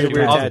Andrew has a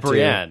weird Of tattoo.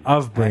 Brienne.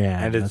 Of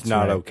Brienne. And it's that's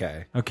not right.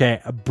 okay.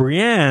 Okay,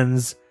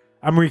 Brienne's.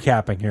 I'm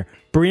recapping here.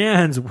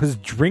 Brienne's was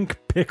drink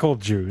pickle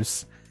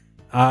juice.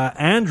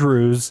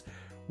 Andrew's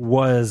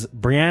was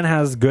Brienne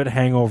has good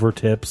hangover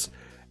tips,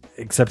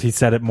 except he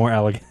said it more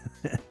elegant,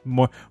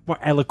 more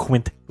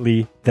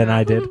eloquently than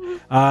I did.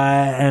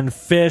 And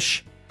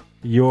Fish,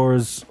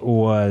 yours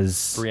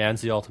was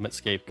Brienne's the ultimate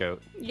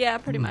scapegoat. Yeah,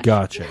 pretty much.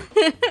 Gotcha.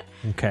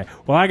 Okay.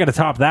 Well, I got to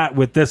top that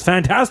with this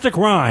fantastic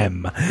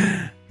rhyme.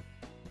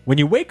 When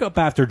you wake up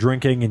after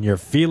drinking and you're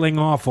feeling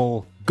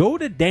awful, go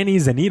to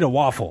Denny's and eat a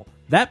waffle.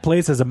 That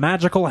place has a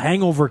magical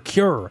hangover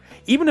cure,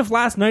 even if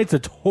last night's a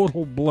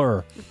total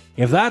blur.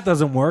 If that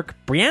doesn't work,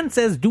 Brienne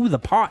says do the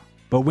pot,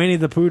 but Winnie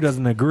the Pooh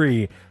doesn't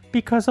agree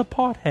because a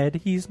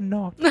pothead he's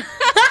not.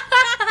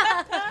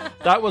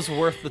 That was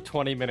worth the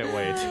 20-minute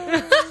wait.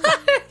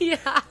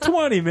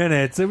 20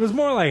 minutes. It was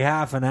more like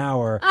half an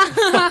hour.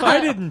 I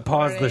didn't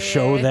pause the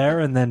show there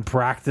and then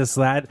practice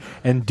that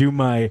and do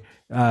my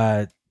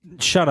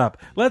shut up.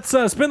 Let's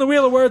spin the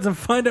wheel of words and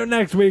find out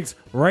next week's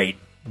right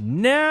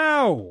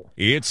now.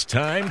 It's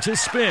time to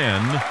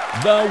spin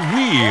the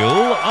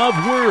Wheel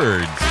of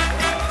Words.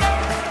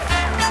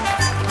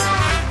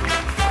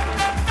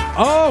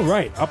 All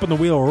right, up on the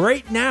wheel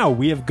right now,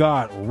 we have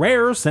got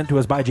Rare, sent to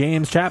us by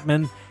James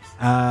Chapman,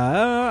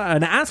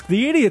 an Ask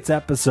the Idiots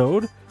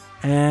episode,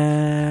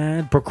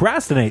 and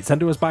Procrastinate, sent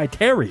to us by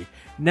Terry.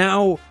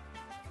 Now,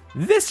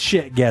 this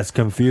shit gets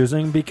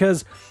confusing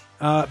because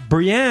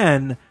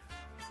Brienne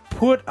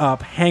put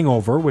up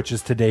hangover, which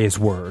is today's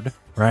word,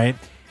 right?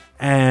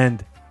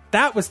 And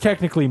that was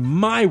technically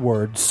my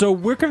word, so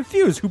we're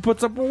confused. Who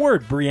puts up a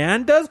word?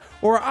 Brienne does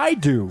or I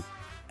do?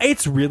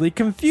 It's really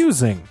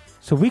confusing.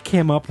 So we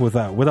came up with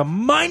a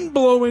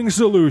mind-blowing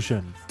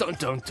solution. Dun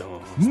dun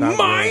dun.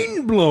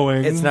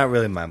 Mind-blowing. It's not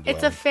really mind-blowing.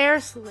 It's a fair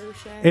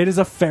solution. It is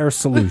a fair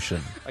solution.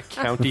 A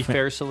county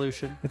fair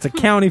solution. It's a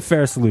county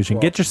fair solution.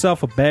 Get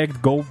yourself a bagged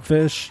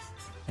goldfish,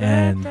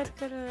 and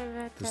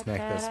The snack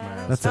that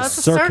smiles. that's Oh, a it's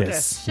a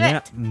circus. circus.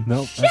 Yeah, Shit.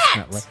 nope, that's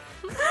not right.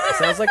 It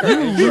sounds like our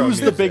intro Who's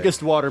the music.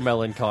 biggest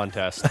watermelon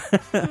contest?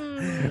 All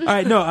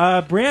right,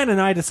 no, Brienne and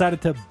I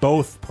decided to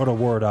both put a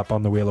word up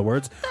on the Wheel of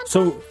Words.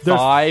 So there's,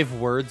 5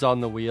 words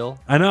on the wheel.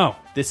 I know,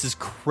 This is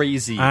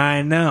crazy.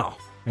 I know,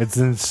 it's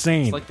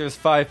insane. It's like there's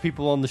 5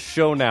 people on the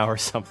show now or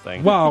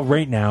something. Well,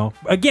 right now,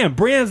 again,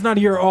 Brienne's not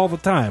here all the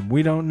time.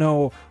 We don't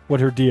know what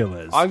her deal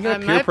is. I'm I gonna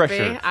peer might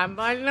pressure. be. I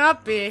might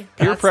not be.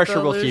 Peer That's pressure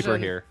the will keep her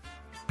illusion. here.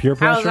 Peer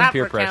How's pressure. that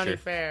Peer for county pressure.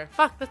 fair?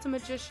 Fuck, that's a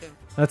magician.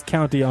 That's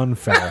county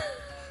unfair.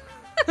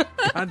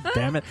 God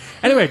damn it.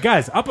 Anyway,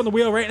 guys, up on the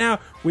wheel right now,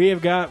 we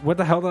have got, what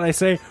the hell did I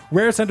say?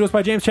 Rare sent to us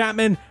by James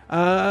Chapman,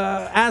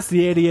 Ask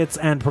the Idiots,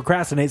 and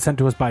Procrastinate sent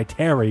to us by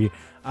Terry.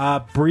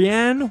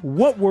 Brienne,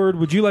 what word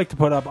would you like to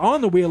put up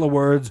on the Wheel of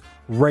Words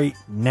right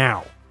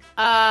now?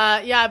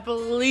 Yeah, I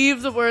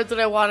believe the word that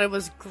I wanted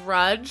was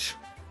grudge.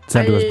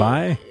 Sent to us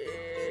by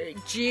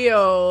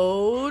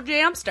Geo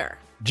Jamster.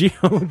 Geo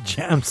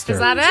Jamster. Is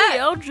that it?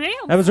 Geo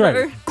Jam. That was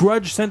right.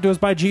 Grudge sent to us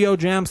by Geo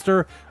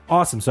Jamster.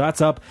 Awesome. So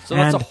that's up. So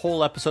that's And a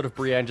whole episode of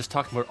Brienne just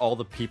talking about all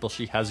the people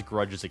she has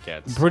grudges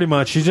against. pretty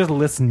much, she just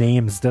lists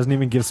names, doesn't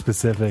even give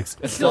specifics.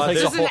 It still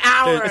takes This a is an whole,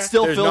 hour. It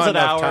still There's fills not an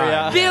enough hour, time.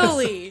 yeah.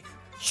 Billy,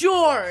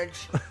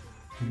 George.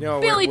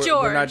 No, Billy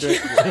we're not George.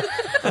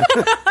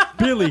 doing-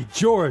 Billy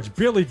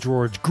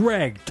George,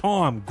 Greg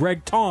Tom.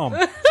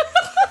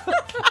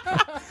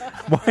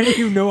 Why do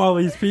you know all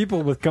these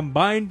people with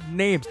combined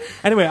names?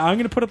 Anyway, I'm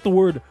going to put up the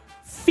word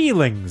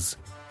feelings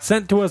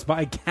sent to us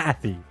by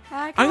Kathy.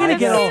 I'm gonna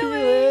get all.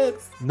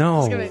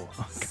 No. gonna-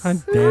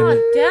 God damn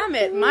it. Damn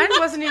it. Mine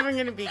wasn't even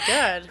going to be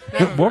good.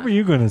 Never What were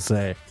you going to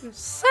say? mind.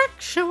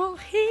 Sexual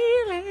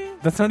healing.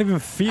 That's not even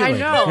feeling. I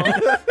know.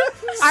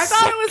 I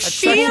thought it was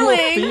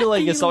feeling.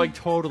 Feeling is something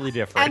totally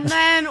different. And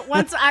then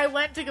once I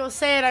went to go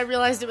say it, I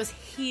realized it was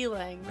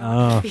healing.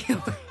 Oh.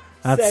 Feeling.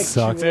 That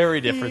sucks. Very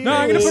different. No,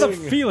 I'm going things. to put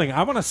a feeling.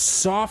 I want a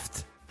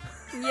soft.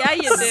 Yeah,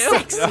 you do.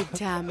 Sexy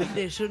time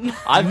edition.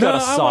 I've got No, a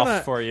I soft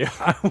wanna- for you.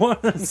 I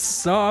want a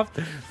soft,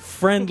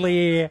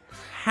 friendly,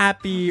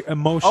 happy,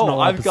 emotional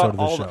I've episode got of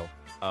the all show.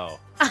 Oh.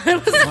 I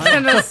was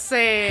going to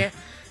say.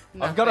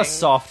 I've got a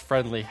soft,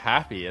 friendly,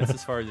 happy. That's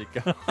as far as it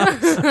goes.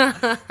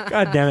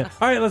 God damn it.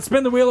 All right, let's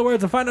spin the wheel of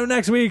words and find out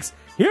next week's.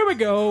 Here we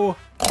go.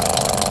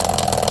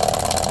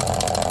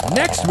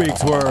 Next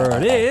week's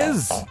word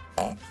is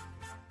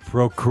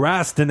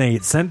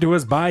procrastinate, sent to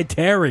us by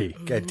Terry.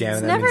 God damn it.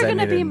 It's that never means I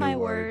gonna need a be new my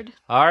word.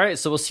 All right,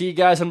 so we'll see you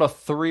guys in about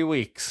 3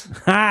 weeks.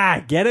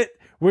 Ha! Get it?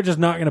 We're just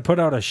not going to put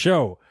out a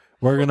show.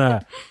 We're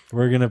gonna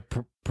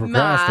procrastinate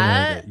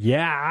Matt. it.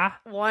 Yeah.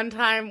 One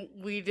time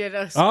we did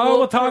a school Oh,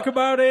 we'll talk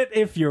about it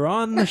if you're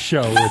on the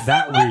show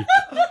that week.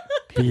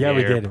 Yeah,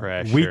 we Peer did.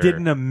 pressure. We did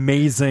an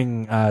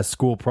amazing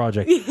school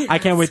project. I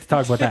can't wait to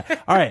talk about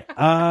that. All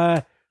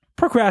right.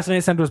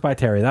 Procrastinate, sent to us by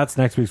Terry. That's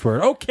next week's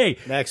word. Okay.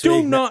 Next Do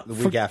week, not the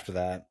week after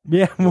that.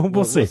 Yeah,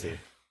 we'll see.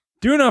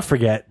 Do not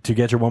forget to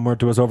get your one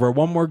word to us over at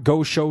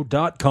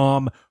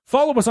onewordgoshow.com.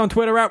 Follow us on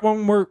Twitter at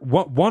one word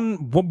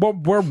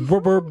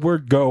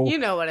go. You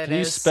know what it is. Can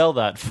you spell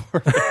that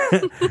for me?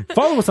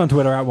 Follow us on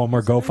Twitter at one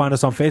word go. Find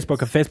us on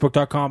Facebook at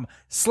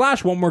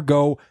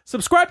facebook.com/onewordgo.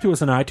 Subscribe to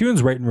us on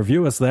iTunes, rate and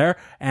review us there.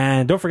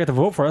 And don't forget to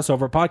vote for us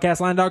over at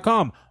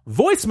podcastline.com.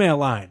 Voicemail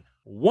line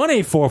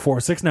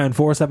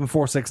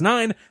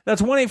 1-844-694-7469.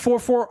 That's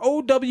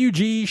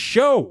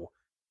 1-844-OWG-SHOW.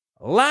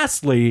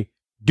 Lastly,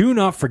 do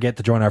not forget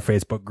to join our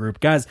Facebook group.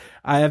 Guys,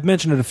 I have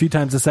mentioned it a few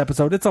times this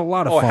episode. It's a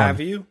lot of Oh, fun. have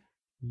you?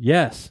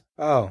 Yes.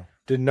 Oh,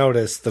 didn't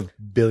notice the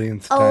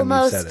billionth time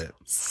Almost you said it.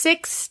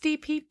 60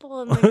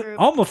 people in the group.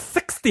 Almost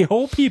 60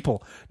 whole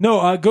people.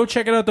 No, go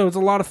check it out, though. It's a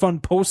lot of fun.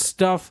 Post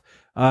stuff.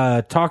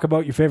 Talk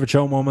about your favorite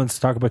show moments.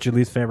 Talk about your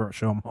least favorite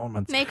show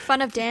moments. Make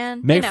fun of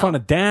Dan. Make fun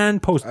of Dan.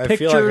 Post I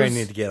pictures. feel like I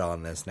need to get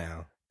on this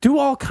now. Do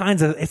all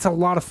kinds of... It's a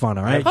lot of fun,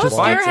 all right? Post Just,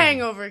 Lots your of-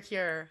 hangover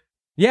cure.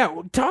 yeah,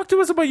 talk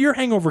to us about your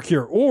hangover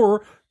cure.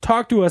 Or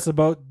talk to us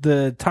about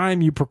the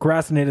time you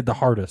procrastinated the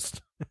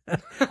hardest.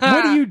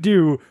 What do you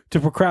do to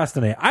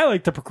procrastinate? I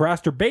like to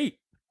procrastinate.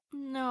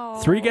 No.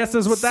 3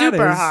 guesses what that is.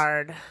 Super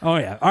hard. Oh,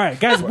 yeah. All right,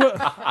 guys.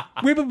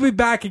 We will be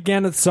back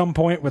again at some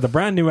point with a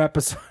brand new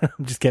episode.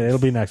 I'm just kidding. It'll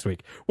be next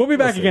week. We'll be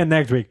back again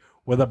next week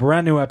with a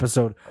brand new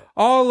episode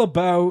all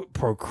about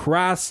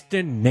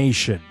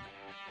procrastination.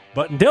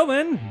 But until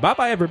then,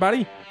 bye-bye,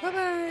 everybody.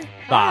 Bye-bye.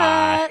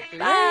 Bye.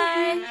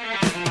 Bye.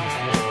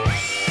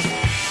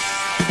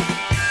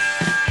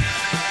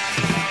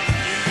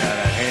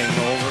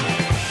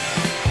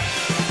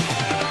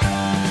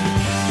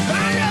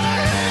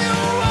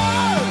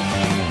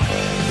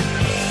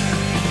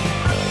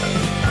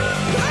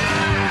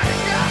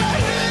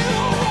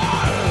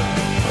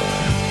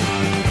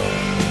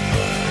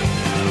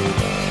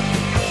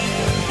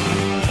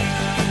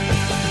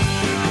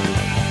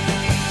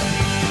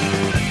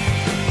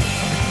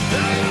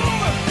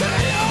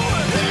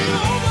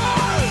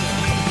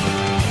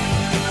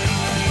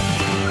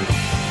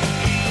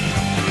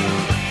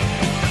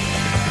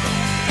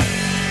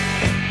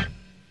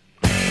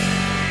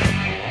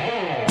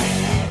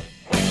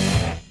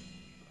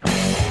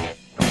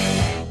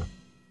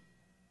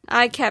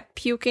 I kept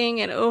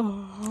puking and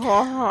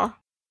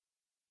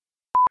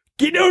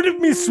Get out of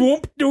me,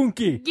 swamp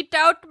donkey. get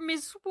out me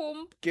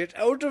swamp, Get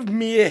out of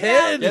me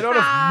head. Get out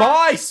of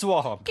my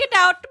swamp. get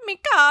out me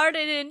card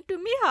and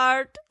into me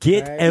heart.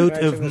 Get Right, out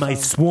right, of right, my right.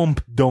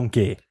 swamp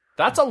donkey.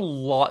 That's a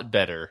lot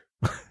better.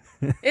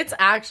 It's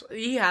actually,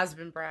 he has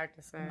been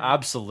practicing.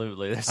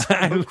 Absolutely. There's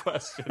no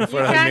question. You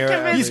can't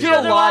convince He's me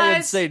going to lie and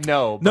otherwise. say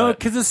no. No, but-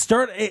 because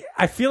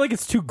I feel like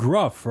it's too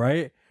gruff,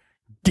 right?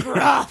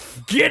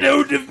 Gruff. Get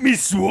out of me,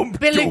 swamp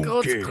Billy donkey.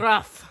 Goat's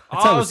gruff. Oh,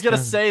 how I was it's going to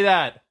done. say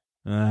that.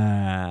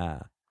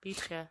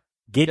 Beat ya.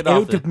 Get Get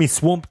off out it. of me,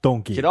 swamp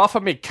donkey. Get off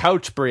of me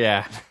couch,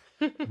 Brienne.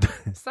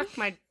 Suck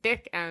my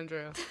dick,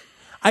 Andrew.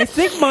 I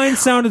think mine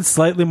sounded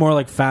slightly more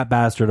like Fat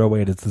Bastard. Oh,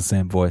 wait, it's the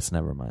same voice.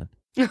 Never mind.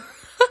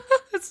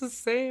 It's the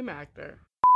same actor.